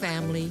and his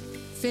family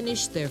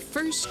finished their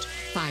first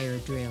fire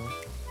drill.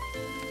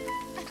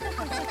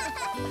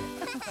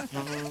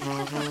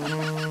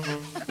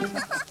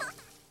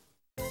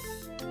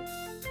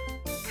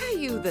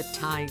 Caillou the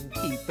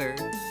timekeeper.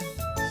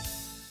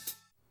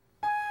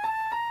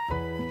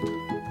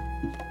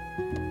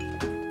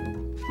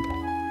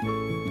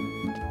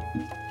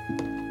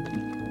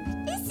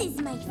 This is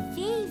my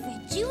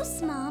favorite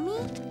juice, Mommy.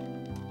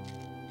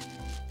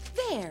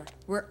 There.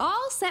 We're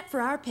all set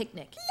for our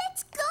picnic.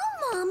 Let's go,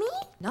 Mommy.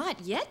 Not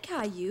yet,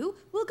 Caillou.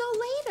 We'll go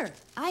later.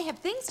 I have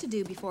things to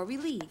do before we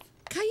leave.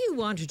 Caillou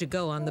wanted to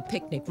go on the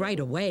picnic right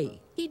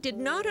away. He did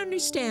not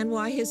understand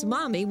why his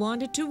mommy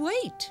wanted to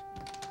wait.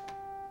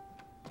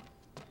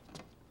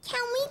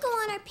 Can we go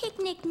on our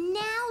picnic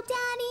now,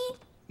 Daddy?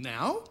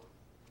 Now?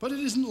 But it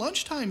isn't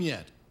lunchtime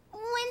yet.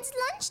 When's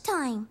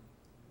lunchtime?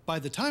 By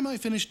the time I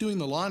finish doing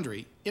the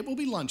laundry, it will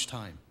be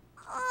lunchtime.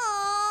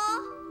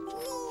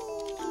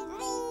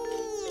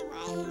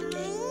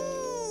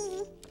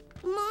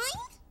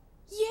 Mine?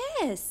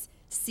 Yes.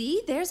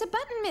 See, there's a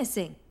button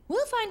missing.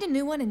 We'll find a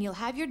new one and you'll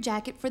have your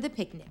jacket for the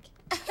picnic.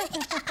 You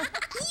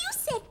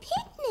said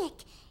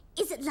picnic.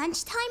 Is it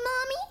lunchtime,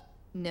 Mommy?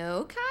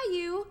 No,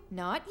 Caillou,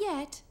 not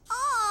yet.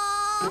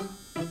 Aww.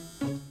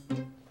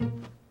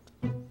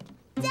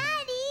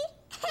 Daddy!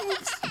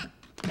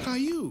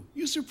 Caillou,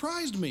 you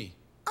surprised me.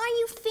 Are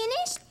you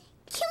finished?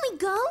 Can we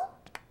go?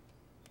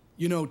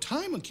 You know,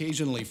 time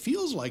occasionally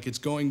feels like it's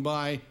going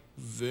by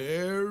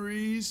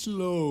very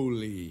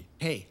slowly.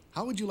 Hey,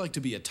 how would you like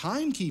to be a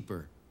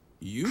timekeeper?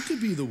 You could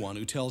be the one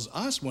who tells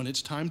us when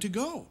it's time to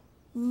go.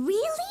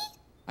 Really?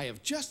 I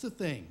have just the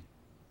thing.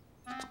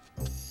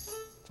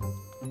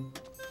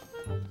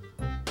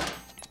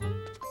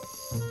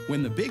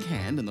 When the big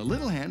hand and the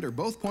little hand are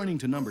both pointing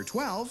to number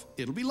 12,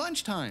 it'll be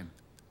lunchtime.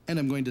 And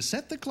I'm going to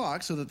set the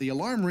clock so that the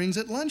alarm rings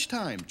at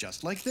lunchtime,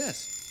 just like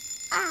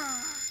this.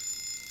 Ah.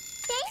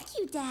 Thank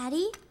you,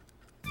 Daddy.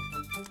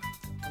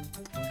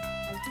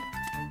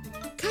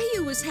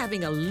 Caillou was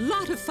having a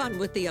lot of fun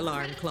with the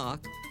alarm clock.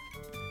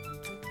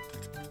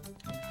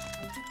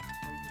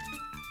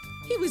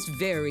 He was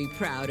very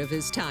proud of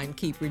his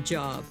timekeeper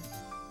job.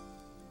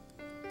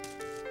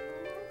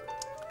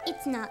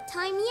 It's not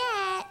time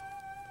yet.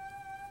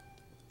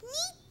 Me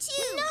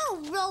too.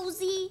 No,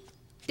 Rosie.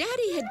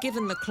 Daddy had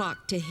given the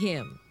clock to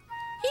him.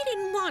 He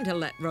didn't want to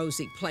let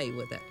Rosie play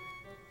with it.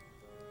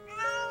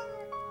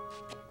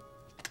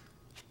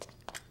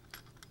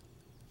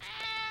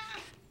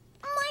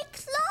 My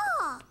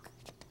clock.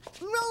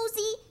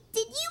 Rosie,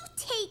 did you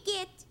take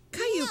it?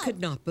 Caillou could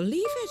not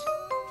believe it.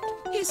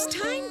 His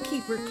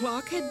timekeeper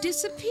clock had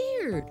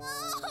disappeared.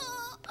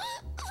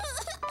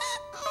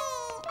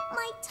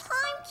 My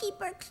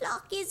timekeeper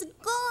clock is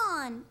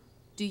gone.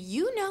 Do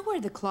you know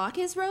where the clock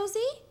is, Rosie?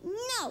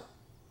 No.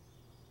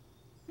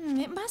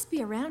 It must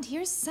be around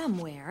here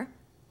somewhere.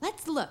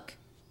 Let's look.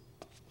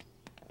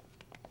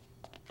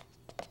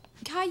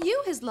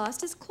 Caillou has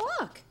lost his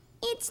clock.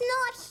 It's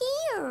not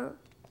here.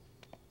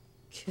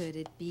 Could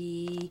it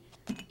be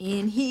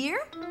in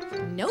here?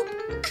 Nope.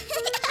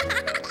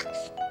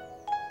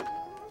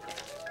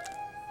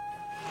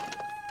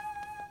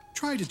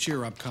 Try to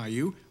cheer up,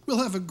 Caillou.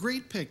 We'll have a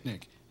great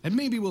picnic, and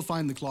maybe we'll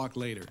find the clock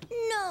later.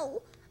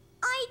 No,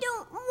 I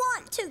don't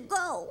want to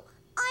go.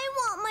 I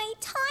want my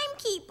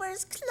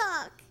timekeeper's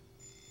clock.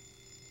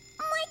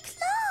 My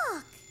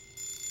clock!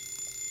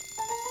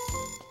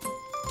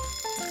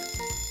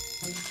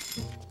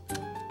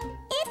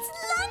 It's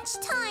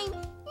lunchtime.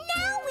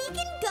 Now we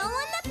can go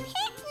on the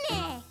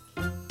picnic.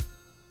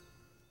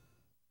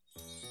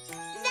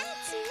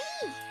 That's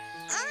me.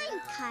 I'm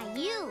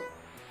Caillou.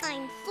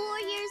 I'm 4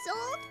 years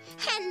old,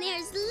 and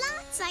there's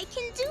lots I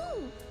can do.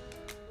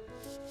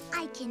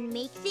 I can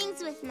make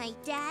things with my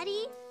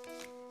daddy.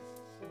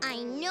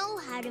 I know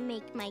how to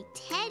make my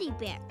teddy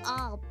bear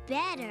all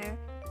better.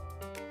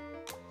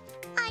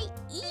 I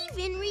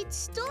even read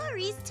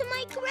stories to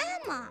my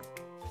grandma.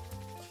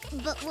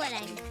 But what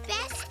I'm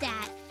best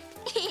at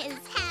is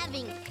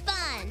having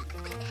fun.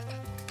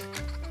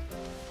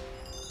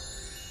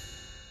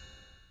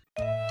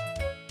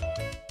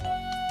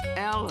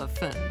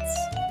 Elephants.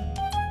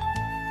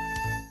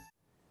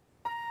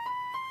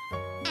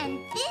 And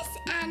this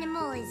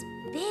animal is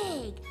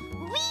big,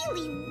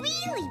 really,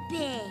 really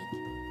big.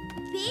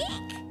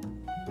 Big?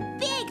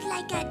 Big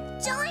like a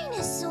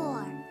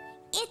dinosaur.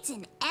 It's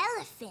an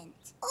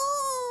elephant.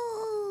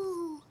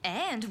 Ooh!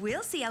 And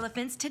we'll see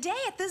elephants today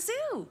at the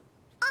zoo.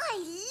 I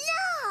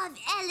love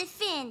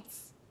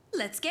elephants.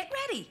 Let's get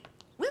ready.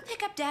 We'll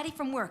pick up Daddy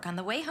from work on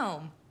the way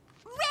home.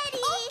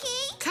 Ready?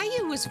 Okay.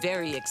 Caillou was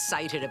very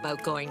excited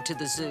about going to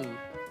the zoo.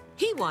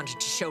 He wanted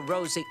to show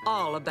Rosie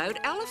all about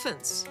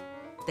elephants.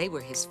 They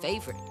were his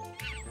favorite.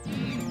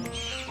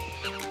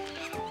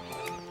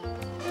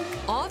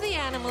 All the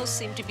animals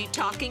seemed to be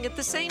talking at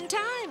the same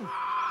time.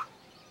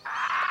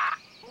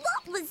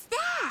 What was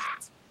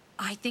that?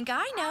 I think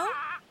I know.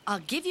 I'll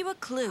give you a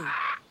clue.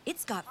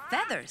 It's got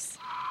feathers.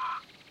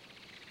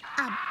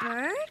 A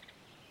bird?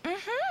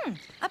 Mm-hmm.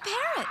 A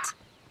parrot.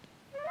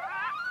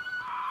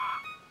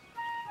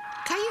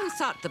 Caillou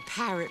thought the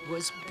parrot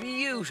was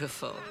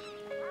beautiful,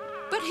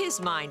 but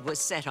his mind was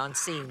set on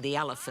seeing the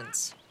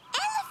elephants.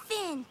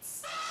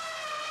 Elephants!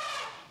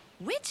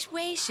 Which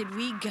way should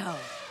we go?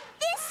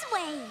 This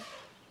way.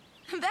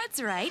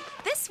 That's right.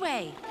 This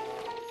way.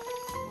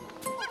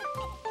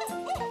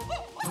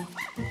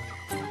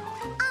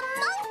 A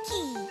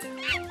monkey.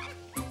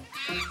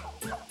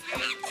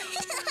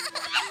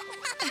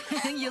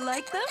 You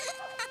like them?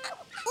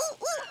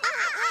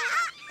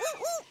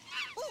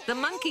 The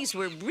monkeys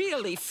were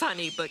really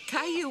funny, but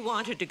Caillou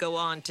wanted to go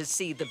on to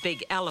see the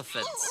big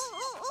elephants.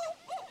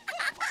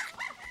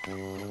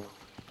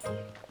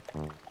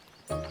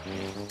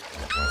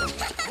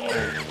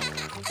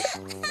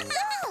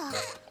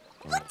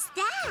 What's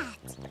that?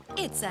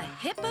 It's a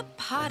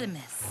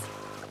hippopotamus.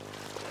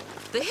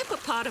 The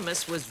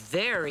hippopotamus was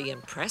very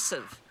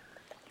impressive.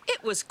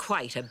 It was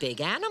quite a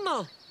big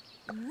animal.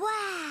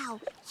 Wow,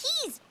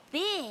 he's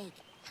big.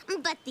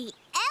 But the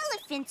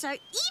elephants are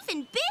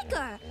even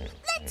bigger.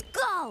 Let's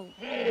go.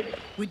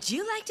 Would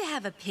you like to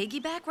have a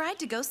piggyback ride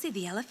to go see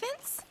the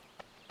elephants?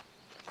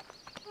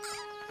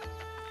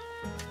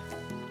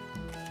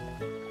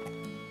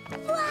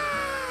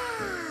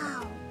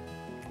 Wow!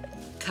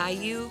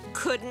 Caillou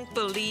couldn't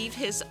believe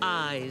his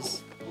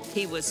eyes.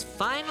 He was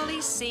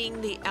finally seeing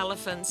the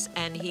elephants,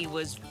 and he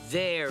was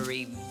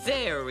very,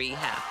 very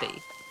happy.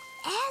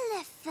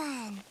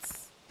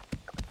 Elephants!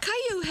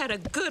 Caillou had a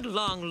good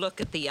long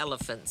look at the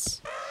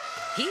elephants.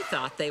 He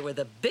thought they were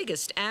the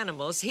biggest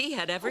animals he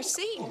had ever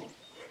seen.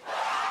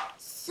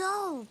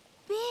 So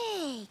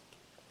big.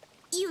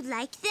 You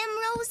like them,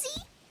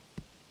 Rosie?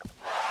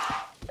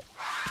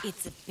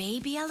 It's a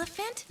baby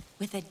elephant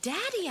with a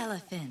daddy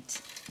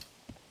elephant.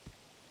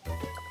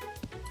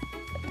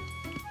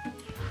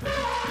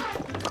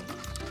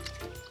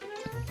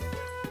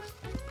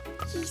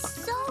 He's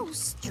so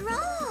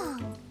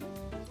strong.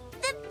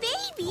 The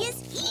baby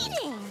is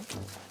eating.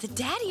 The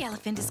daddy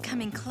elephant is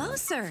coming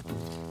closer.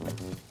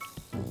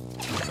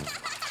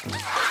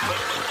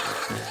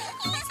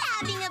 He's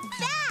having a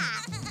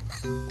bath.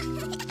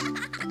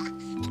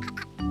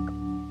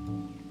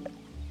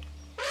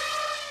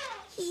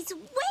 He's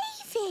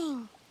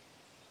waving.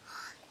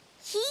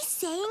 He's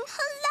saying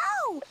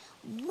hello.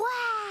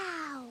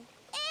 Wow.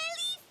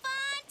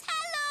 Elephant,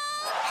 hello.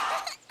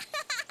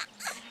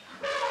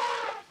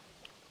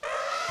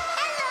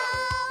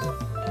 Hello.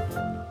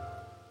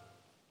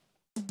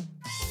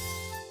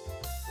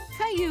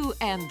 Caillou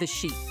and the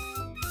sheep.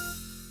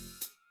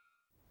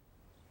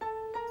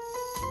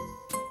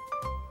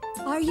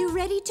 Are you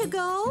ready to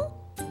go?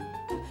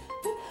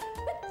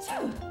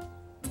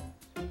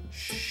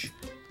 Shh.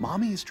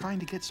 Mommy is trying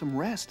to get some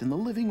rest in the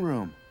living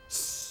room.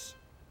 Shh.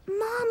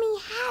 Mommy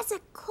has a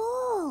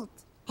cold.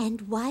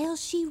 And while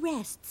she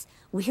rests,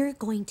 we're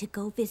going to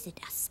go visit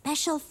a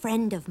special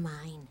friend of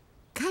mine.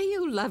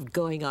 Caillou loved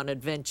going on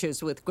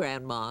adventures with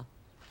Grandma.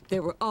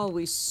 There were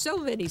always so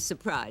many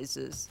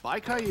surprises. Bye,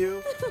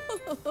 Caillou.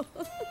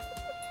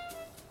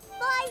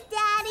 Bye,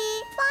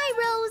 Daddy. Bye,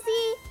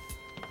 Rosie.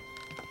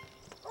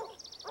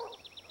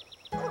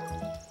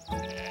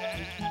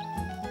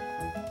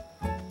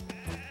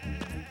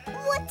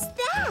 What's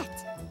that?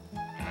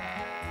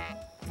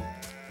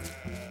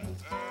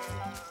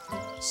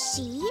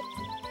 Sheep?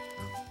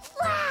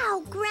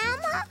 Wow,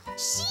 Grandma!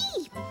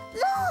 Sheep!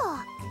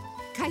 Look!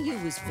 Caillou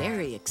was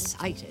very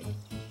excited.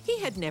 He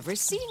had never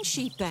seen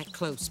sheep that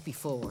close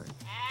before.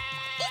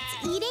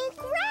 It's eating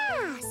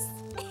grass!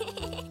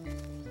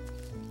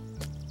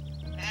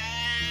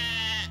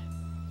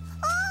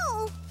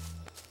 Oh!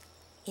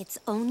 It's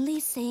only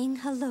saying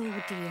hello,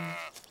 dear.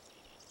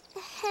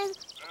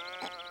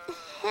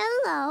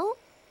 Hello?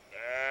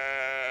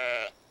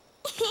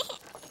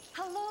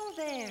 Hello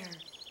there.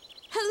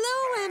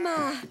 Hello,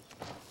 Emma.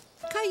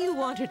 Caillou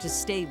wanted to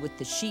stay with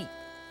the sheep,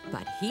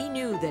 but he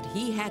knew that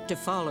he had to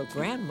follow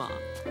Grandma.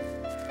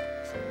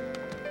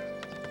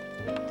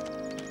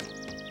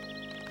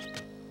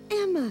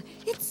 Emma,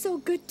 it's so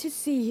good to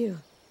see you.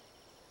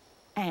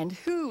 And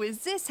who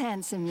is this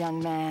handsome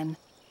young man?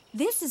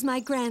 This is my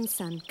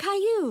grandson,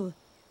 Caillou.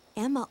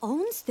 Emma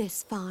owns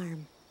this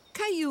farm.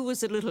 Caillou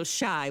was a little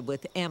shy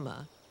with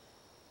Emma,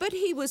 but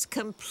he was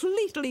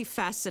completely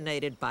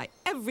fascinated by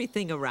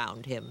everything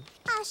around him.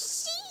 A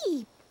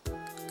sheep!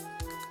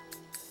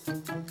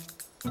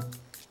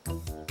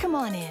 Come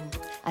on in,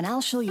 and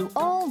I'll show you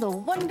all the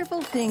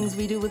wonderful things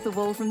we do with the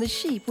wool from the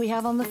sheep we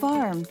have on the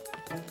farm.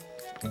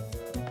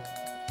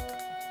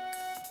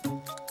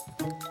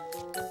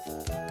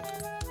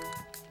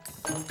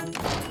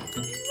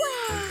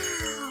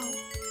 Wow!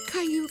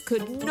 Caillou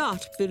could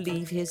not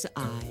believe his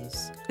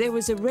eyes. There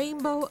was a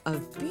rainbow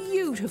of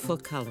beautiful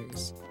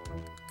colors.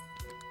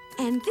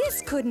 And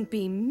this couldn't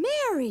be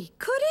Mary,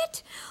 could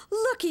it?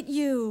 Look at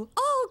you,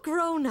 all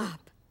grown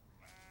up.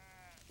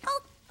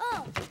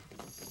 Oh!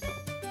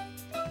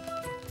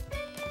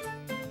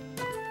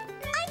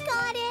 I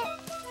got it!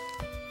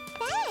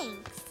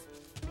 Thanks!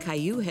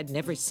 Caillou had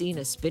never seen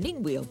a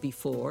spinning wheel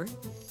before.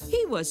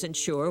 He wasn't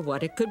sure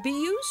what it could be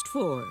used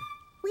for.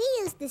 We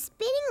use the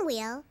spinning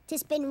wheel to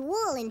spin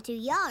wool into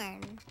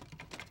yarn.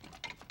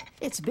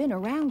 It's been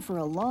around for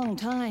a long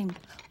time.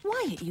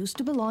 Why, it used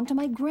to belong to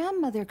my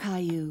grandmother,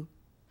 Caillou.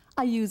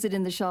 I use it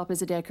in the shop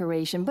as a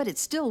decoration, but it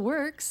still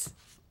works.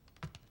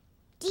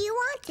 Do you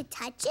want to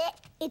touch it?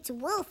 It's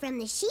wool from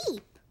the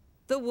sheep.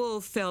 The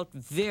wool felt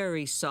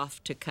very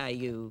soft to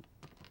Caillou.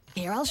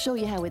 Here, I'll show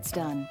you how it's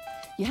done.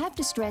 You have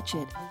to stretch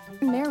it.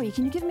 Mary,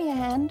 can you give me a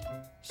hand?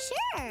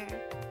 Sure.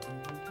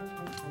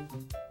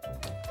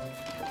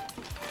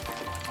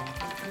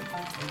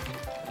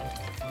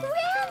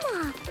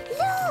 Grandma,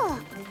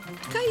 look!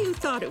 Caillou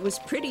thought it was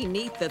pretty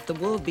neat that the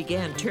wool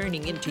began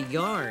turning into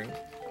yarn.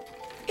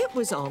 It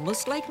was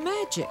almost like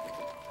magic.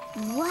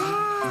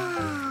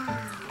 Wow!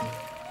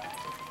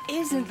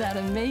 Isn't that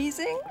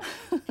amazing?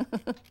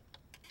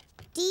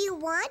 Do you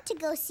want to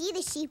go see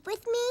the sheep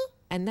with me?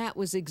 And that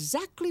was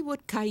exactly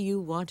what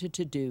Caillou wanted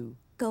to do.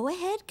 Go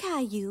ahead,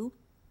 Caillou.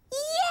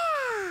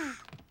 Yeah!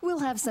 We'll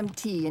have some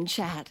tea and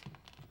chat.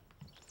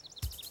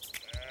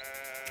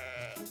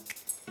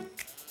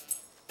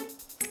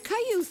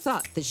 Caillou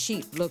thought the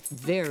sheep looked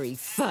very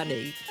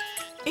funny.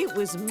 It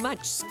was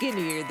much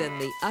skinnier than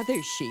the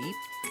other sheep.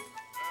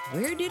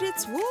 Where did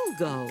its wool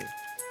go?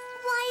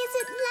 Why is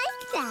it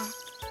like that?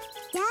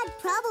 Dad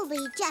probably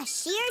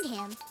just sheared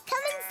him.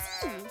 Come and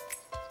see.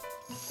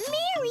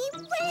 Mary,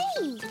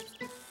 wait!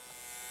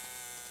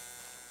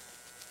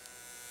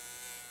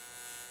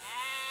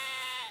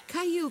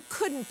 Caillou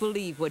couldn't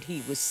believe what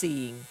he was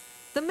seeing.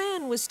 The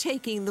man was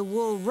taking the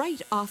wool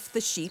right off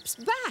the sheep's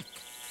back.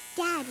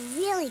 Dad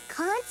really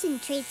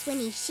concentrates when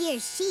he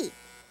shears sheep.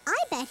 I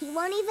bet he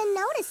won't even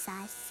notice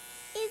us.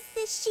 Is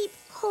the sheep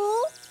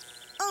cold?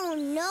 Oh,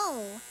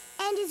 no.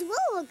 And his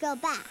wool will go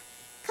back.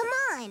 Come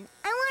on,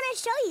 I want to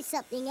show you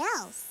something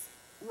else.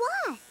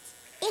 What?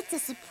 It's a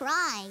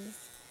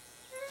surprise.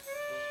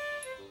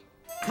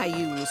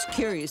 Caillou was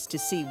curious to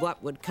see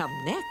what would come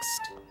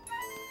next.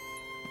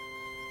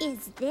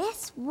 Is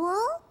this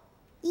wool?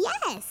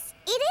 Yes,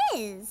 it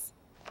is.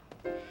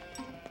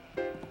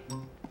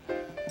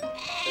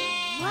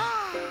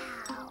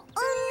 Wow.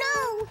 Oh,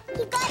 no.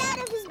 He got out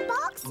of his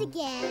box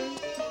again.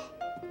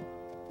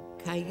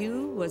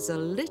 Caillou was a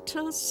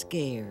little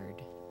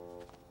scared.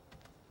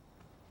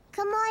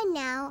 Come on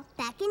now,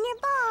 back in your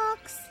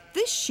box.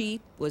 This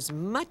sheep was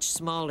much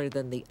smaller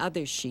than the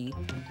other sheep.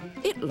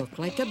 It looked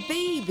like a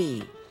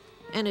baby,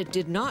 and it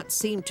did not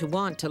seem to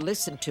want to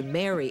listen to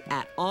Mary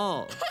at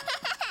all.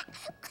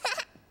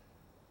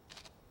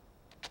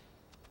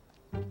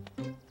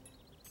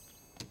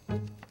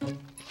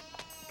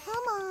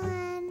 Come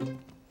on.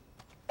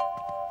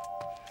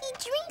 He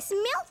drinks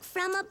milk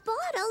from a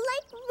bottle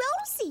like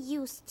Rosie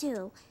used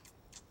to.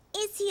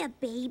 Is he a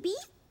baby?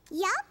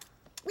 Yup.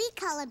 We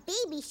call a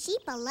baby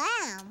sheep a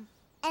lamb.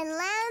 And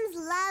lambs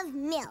love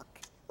milk,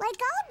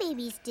 like all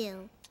babies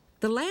do.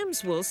 The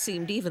lamb's wool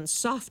seemed even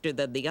softer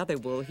than the other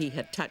wool he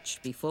had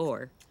touched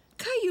before.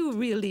 Caillou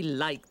really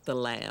liked the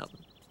lamb.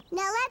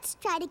 Now let's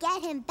try to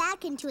get him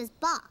back into his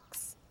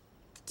box.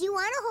 Do you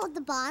want to hold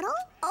the bottle?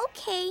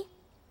 Okay.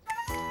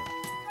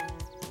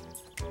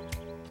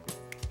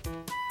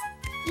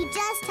 You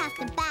just have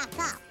to back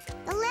up.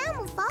 The lamb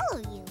will follow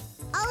you.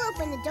 I'll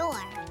open the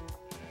door.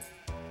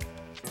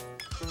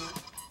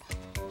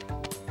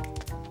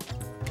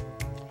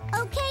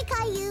 Okay,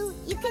 Caillou,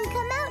 you can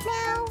come out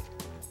now.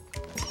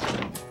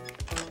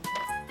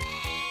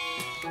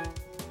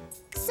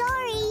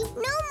 Sorry,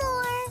 no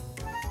more.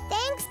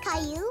 Thanks,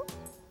 Caillou.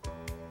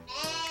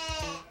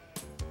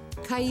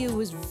 Caillou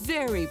was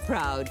very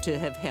proud to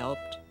have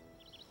helped.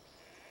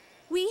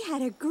 We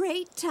had a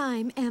great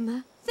time,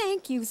 Emma.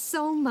 Thank you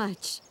so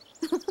much.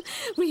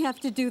 We have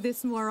to do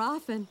this more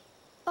often.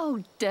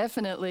 Oh,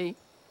 definitely.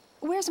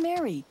 Where's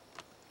Mary?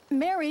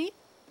 Mary?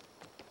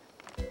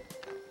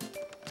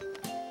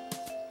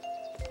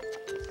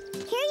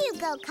 Here you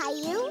go,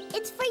 Caillou.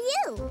 It's for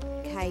you.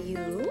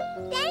 Caillou?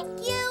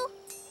 Thank you.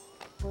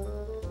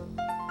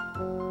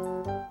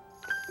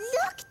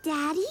 Look,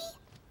 Daddy.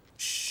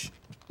 Shh.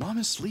 Mom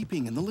is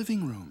sleeping in the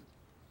living room.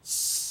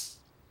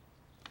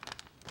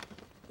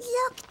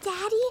 Look,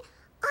 Daddy.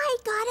 I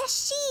got a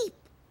sheep.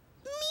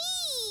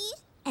 Me.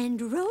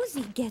 And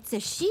Rosie gets a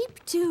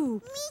sheep,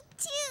 too. Me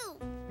too.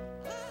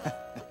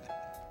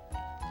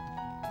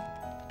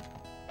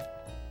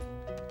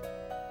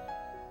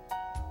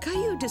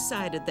 Caillou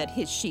decided that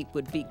his sheep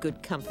would be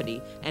good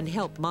company and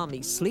help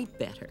Mommy sleep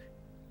better.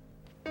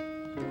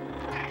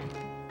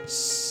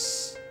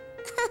 Shh.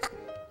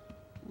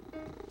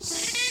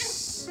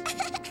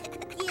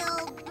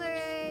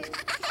 Gilbert.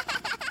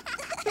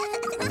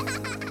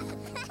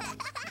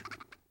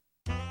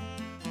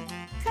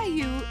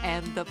 Caillou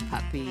and the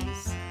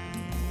puppies.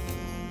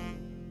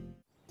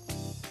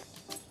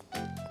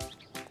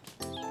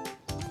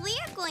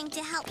 We're going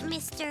to help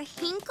Mr.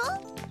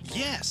 Hinkle.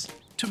 Yes,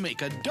 to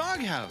make a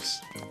doghouse.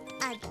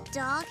 A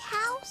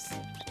doghouse?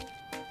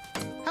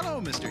 Hello,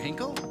 Mr.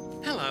 Hinkle.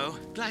 Hello.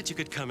 Glad you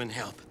could come and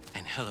help.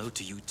 And hello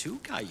to you too,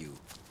 Caillou.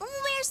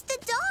 Where's the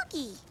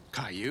doggy?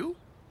 Caillou?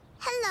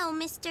 Hello,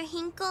 Mr.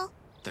 Hinkle.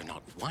 They're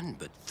not one,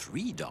 but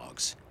 3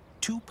 dogs.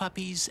 2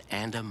 puppies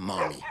and a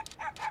mommy.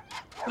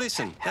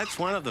 Listen, that's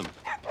one of them.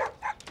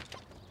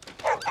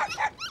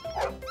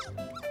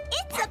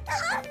 It's a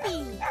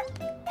puppy.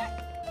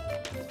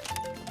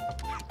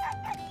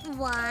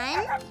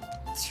 1,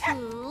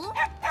 2,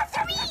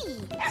 3.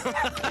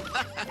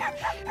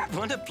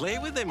 Want to play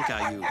with them,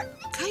 Caillou?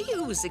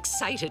 Caillou was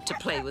excited to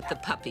play with the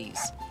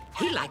puppies.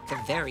 He liked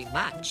them very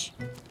much.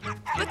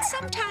 But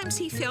sometimes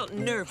he felt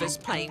nervous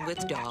playing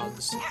with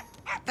dogs.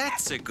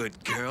 That's a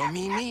good girl,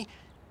 Mimi.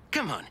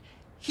 Come on.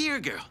 Here,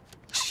 girl.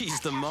 She's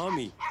the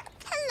mommy.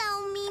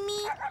 Hello,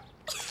 Mimi.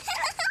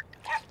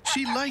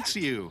 She likes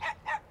you.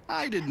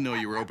 I didn't know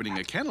you were opening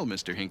a kennel,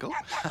 Mr. Hinkle.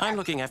 I'm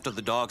looking after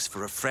the dogs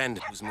for a friend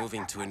who's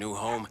moving to a new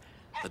home.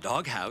 The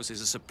doghouse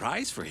is a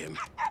surprise for him.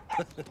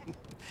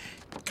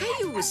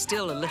 Caillou was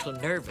still a little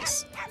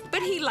nervous,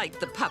 but he liked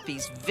the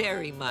puppies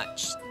very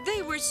much.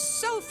 They were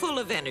so full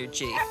of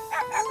energy.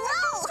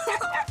 Hello.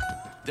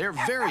 They're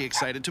very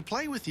excited to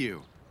play with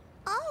you.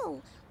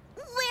 Oh,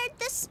 where'd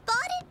the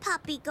spotted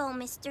puppy go,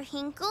 Mr.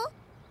 Hinkle?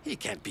 He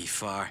can't be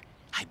far.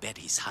 I bet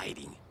he's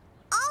hiding.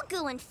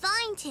 go and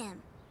find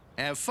him.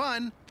 Have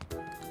fun.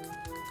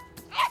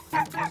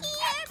 Here,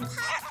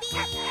 puppy.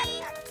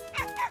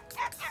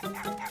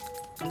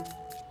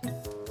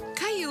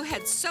 Caillou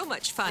had so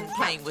much fun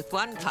playing with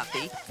one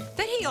puppy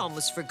that he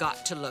almost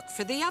forgot to look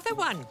for the other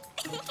one.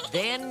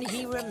 Then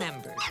he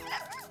remembered.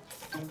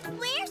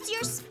 Where's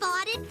your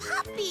spotted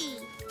puppy?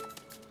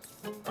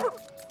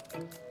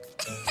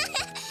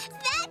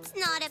 That's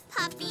not a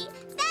puppy.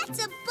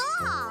 That's a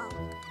ball.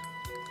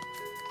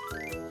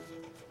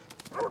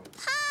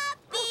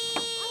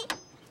 Puppy!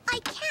 I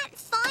can't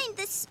find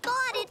the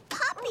spotted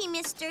puppy,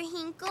 Mr.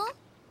 Hinkle.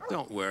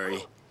 Don't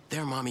worry.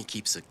 Their mommy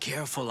keeps a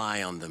careful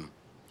eye on them.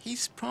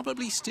 He's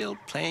probably still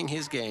playing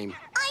his game.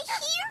 I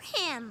hear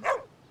him.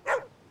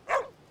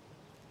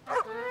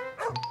 Puppy!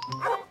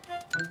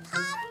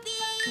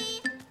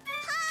 Puppy!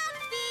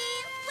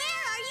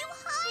 Where are you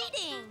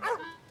hiding?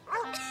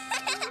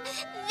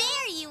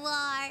 There you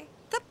are.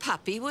 The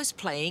puppy was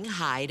playing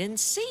hide and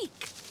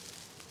seek.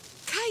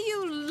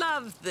 Caillou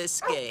loved this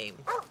game.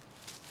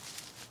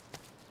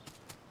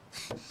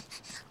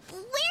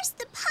 Where's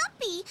the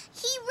puppy?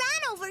 He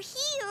ran over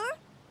here.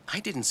 I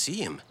didn't see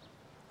him.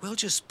 We'll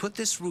just put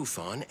this roof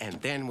on,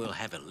 and then we'll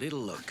have a little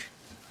look.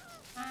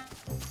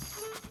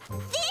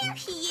 There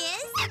he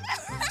is.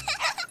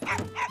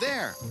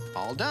 There,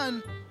 all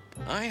done.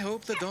 I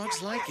hope the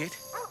dogs like it.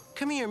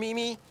 Come here,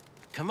 Mimi.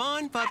 Come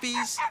on,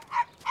 puppies.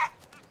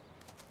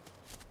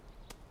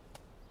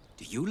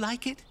 Do you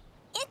like it?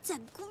 It's a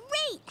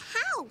great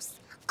house.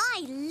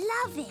 I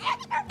love it.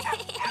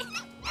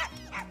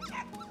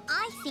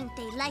 I think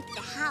they like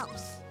the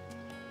house.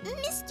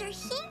 Mr.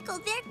 Hinkle,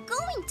 they're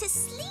going to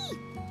sleep.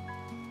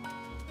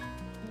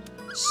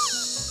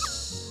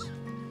 Shh.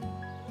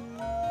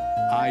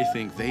 I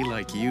think they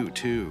like you,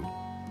 too.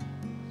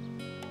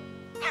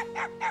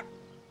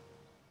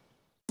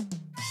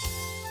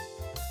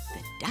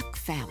 The duck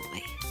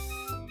family.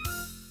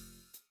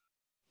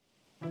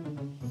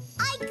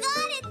 I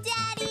got it,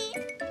 Daddy.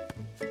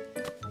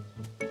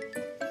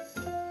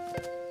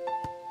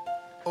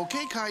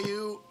 Okay,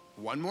 Caillou.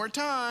 One more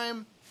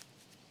time.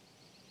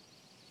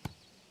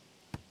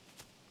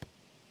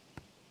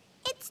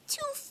 It's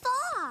too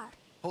far.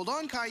 Hold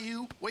on,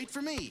 Caillou. Wait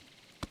for me.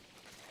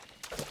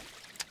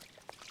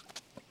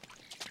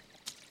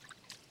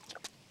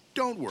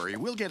 Don't worry,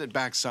 we'll get it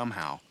back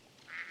somehow.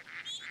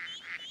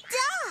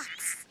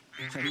 Ducks!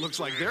 It looks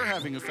like they're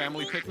having a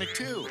family picnic,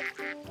 too.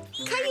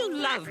 Caillou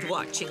loved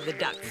watching the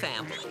duck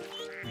family.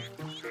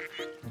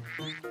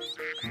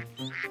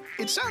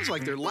 It sounds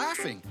like they're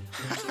laughing.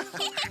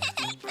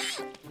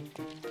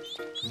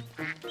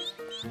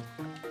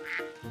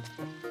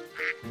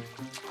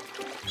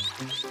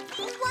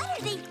 What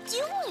are they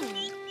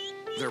doing?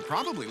 They're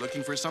probably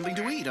looking for something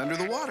to eat under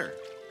the water.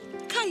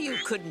 Caillou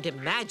couldn't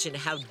imagine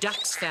how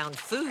ducks found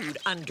food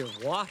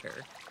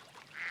underwater.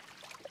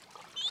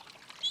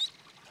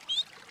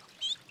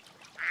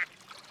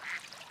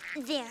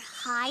 They're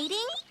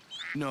hiding?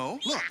 No,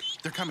 look,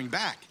 they're coming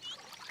back.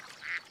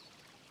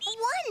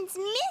 One's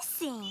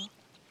missing.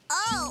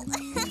 Oh,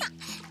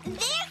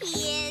 there he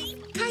is.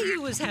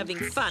 Caillou was having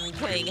fun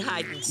playing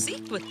hide and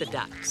seek with the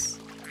ducks.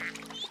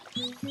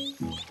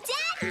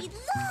 Daddy,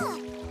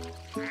 look.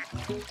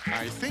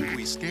 I think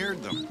we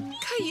scared them.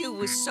 Caillou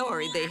was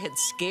sorry they had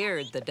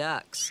scared the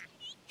ducks.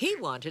 He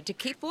wanted to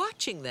keep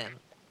watching them.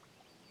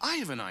 I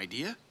have an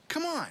idea.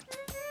 Come on.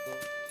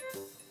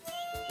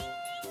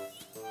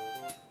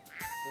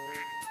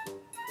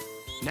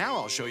 Now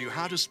I'll show you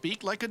how to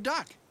speak like a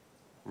duck.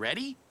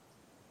 Ready?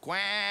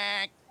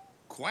 Quack,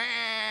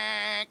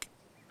 quack.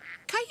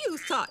 Caillou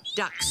thought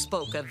ducks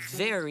spoke a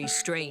very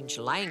strange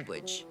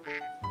language,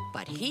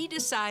 but he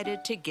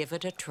decided to give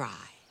it a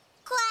try.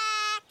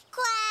 Quack,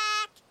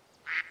 quack.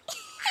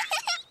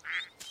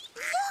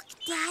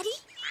 Look, Daddy,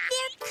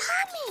 they're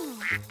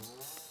coming.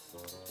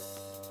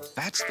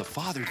 That's the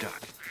father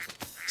duck.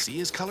 See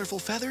his colorful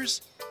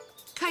feathers?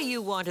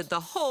 Caillou wanted the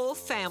whole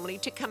family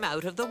to come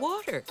out of the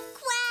water.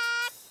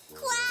 Quack,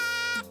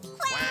 quack,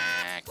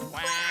 quack,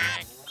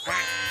 Quack,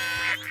 quack,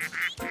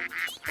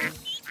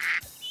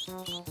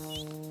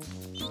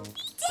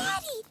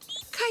 Daddy,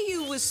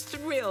 Caillou was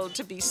thrilled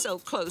to be so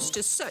close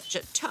to such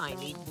a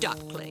tiny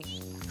duckling.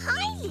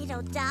 hi,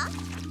 little duck.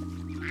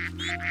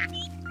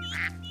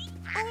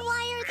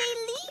 Why are they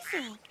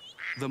leaving?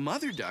 The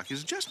mother duck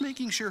is just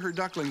making sure her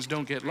ducklings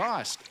don't get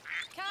lost.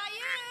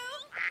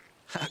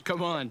 Caillou!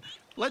 Come on,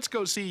 let's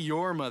go see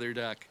your mother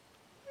duck.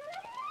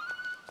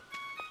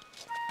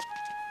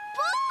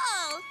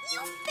 Whoa, you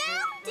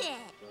found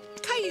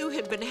it. Caillou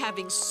had been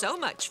having so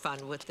much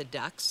fun with the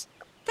ducks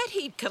that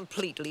he'd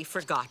completely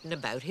forgotten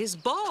about his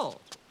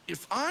ball.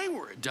 If I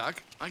were a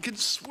duck, I could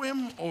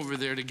swim over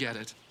there to get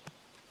it.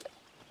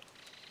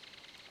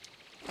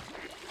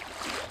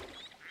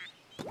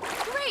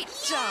 Great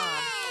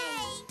job!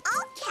 Yay!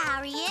 I'll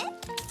carry it.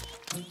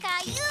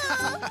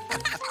 Caillou!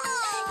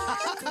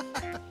 Oh.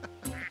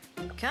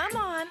 Come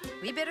on,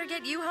 we better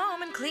get you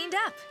home and cleaned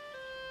up.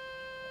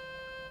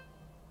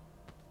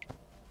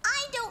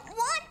 I don't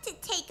want to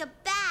take a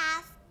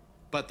bath.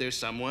 But there's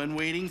someone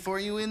waiting for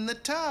you in the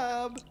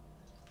tub.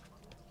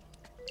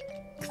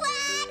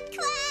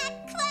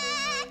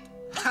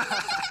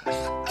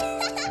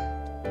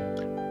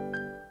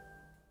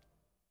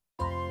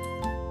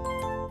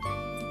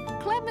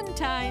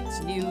 Clementine's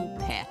new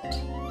pet.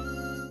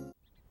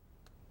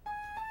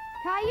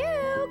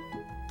 Caillou!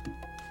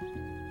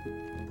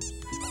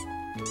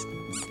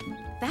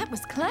 That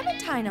was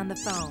Clementine on the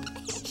phone.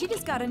 She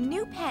just got a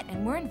new pet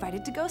and we're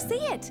invited to go see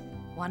it.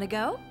 Wanna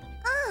go?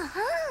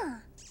 Uh-huh.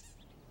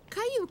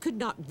 Caillou could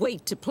not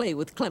wait to play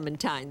with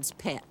Clementine's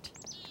pet.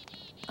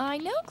 I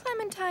know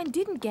Clementine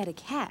didn't get a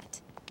cat.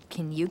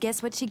 Can you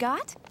guess what she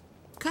got?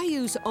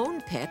 Caillou's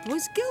own pet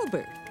was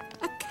Gilbert,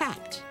 a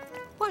cat.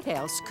 What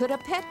else could a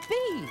pet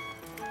be?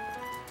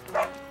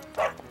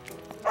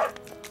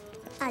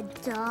 A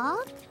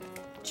dog?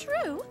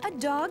 True, a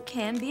dog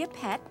can be a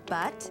pet,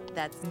 but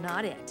that's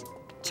not it.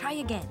 Try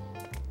again.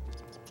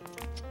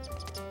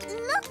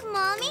 Look,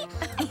 Mommy.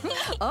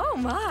 Oh,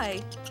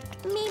 my.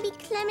 Maybe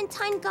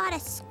Clementine got a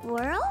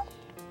squirrel?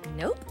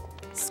 Nope.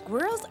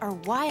 Squirrels are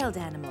wild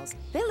animals.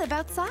 They live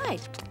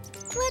outside.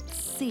 Let's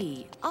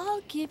see.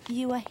 I'll give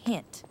you a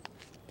hint.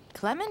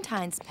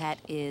 Clementine's pet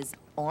is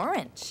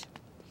orange.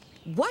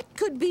 What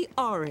could be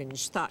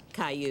orange, thought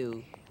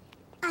Caillou.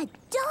 A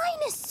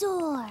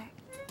dinosaur.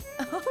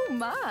 Oh,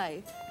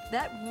 my.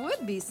 That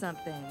would be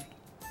something.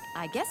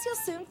 I guess you'll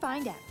soon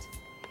find out.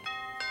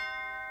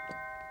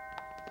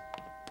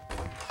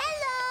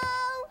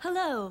 Hello.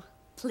 Hello.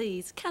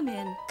 Please, come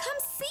in. Come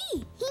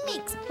see. He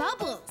makes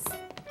bubbles.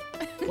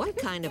 What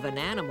kind of an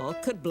animal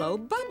could blow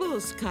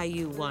bubbles,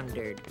 Caillou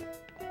wondered.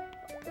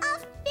 A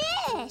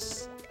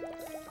fish.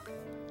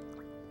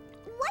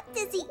 What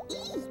does he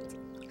eat?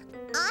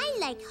 I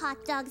like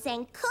hot dogs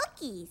and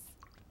cookies.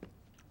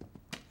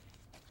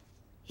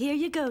 Here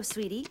you go,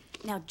 sweetie.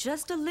 Now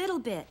just a little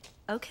bit,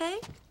 okay?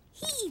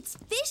 He eats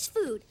fish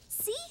food.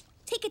 See?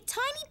 Take a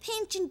tiny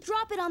pinch and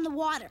drop it on the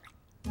water.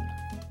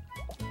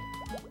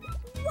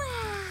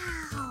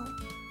 Wow!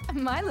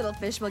 My little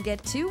fish will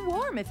get too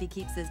warm if he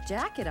keeps his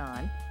jacket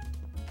on.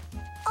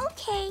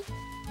 Okay.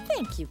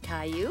 Thank you,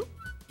 Caillou.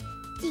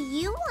 Do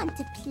you want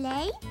to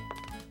play?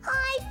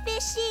 Hi,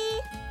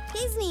 Fishy.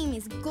 His name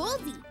is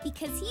Goldie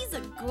because he's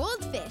a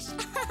goldfish.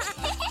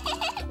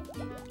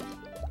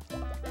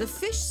 The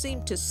fish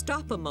seemed to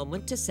stop a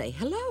moment to say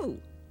hello.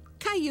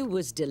 Caillou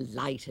was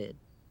delighted.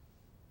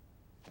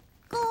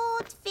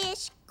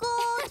 Goldfish,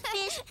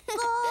 goldfish,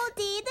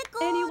 Goldie the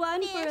goldfish.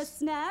 Anyone for a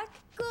snack?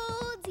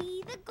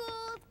 Goldie the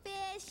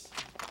goldfish.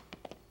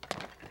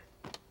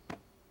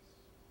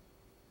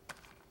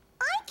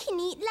 I can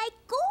eat like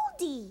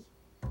Goldie.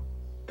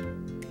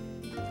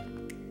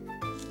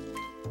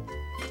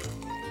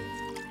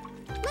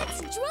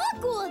 Let's draw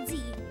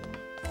Goldie.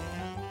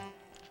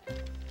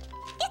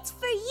 It's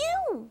for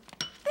you.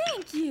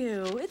 Thank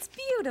you. It's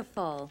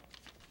beautiful.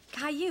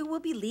 Caillou will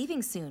be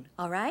leaving soon,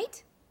 all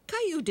right?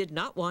 Caillou did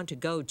not want to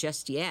go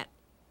just yet.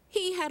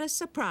 He had a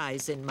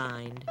surprise in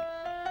mind.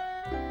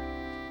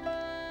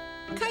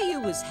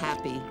 Caillou was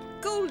happy.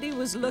 Goldie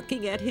was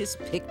looking at his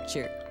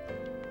picture.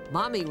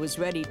 Mommy was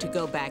ready to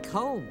go back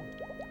home.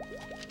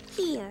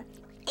 Here,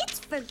 it's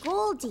for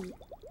Goldie.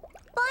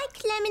 Bye,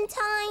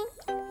 Clementine.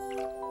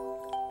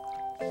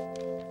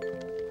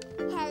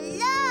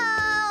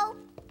 Hello?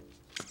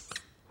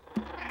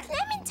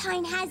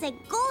 Clementine has a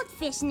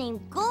goldfish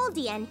named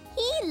Goldie, and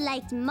he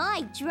liked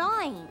my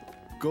drawing.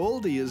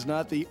 Goldie is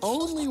not the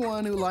only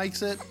one who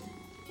likes it.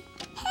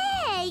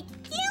 Hey,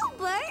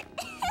 Gilbert!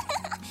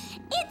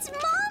 It's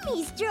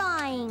Mommy's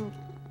drawing.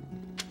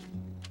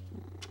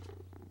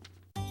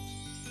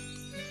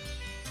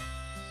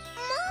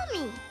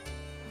 Mommy!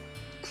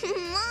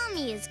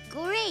 Mommy is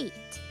great.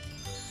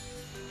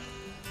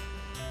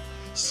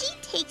 She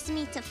takes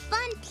me to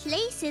fun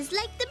places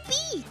like the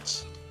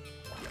beach.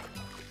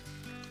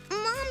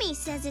 Mommy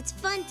says it's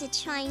fun to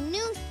try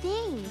new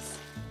things.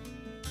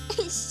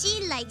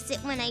 She likes it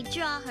when I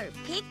draw her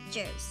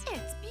pictures.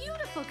 It's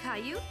beautiful,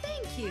 Caillou.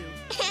 Thank you.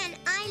 And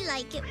I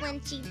like it when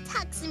she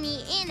tucks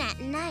me in at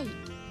night.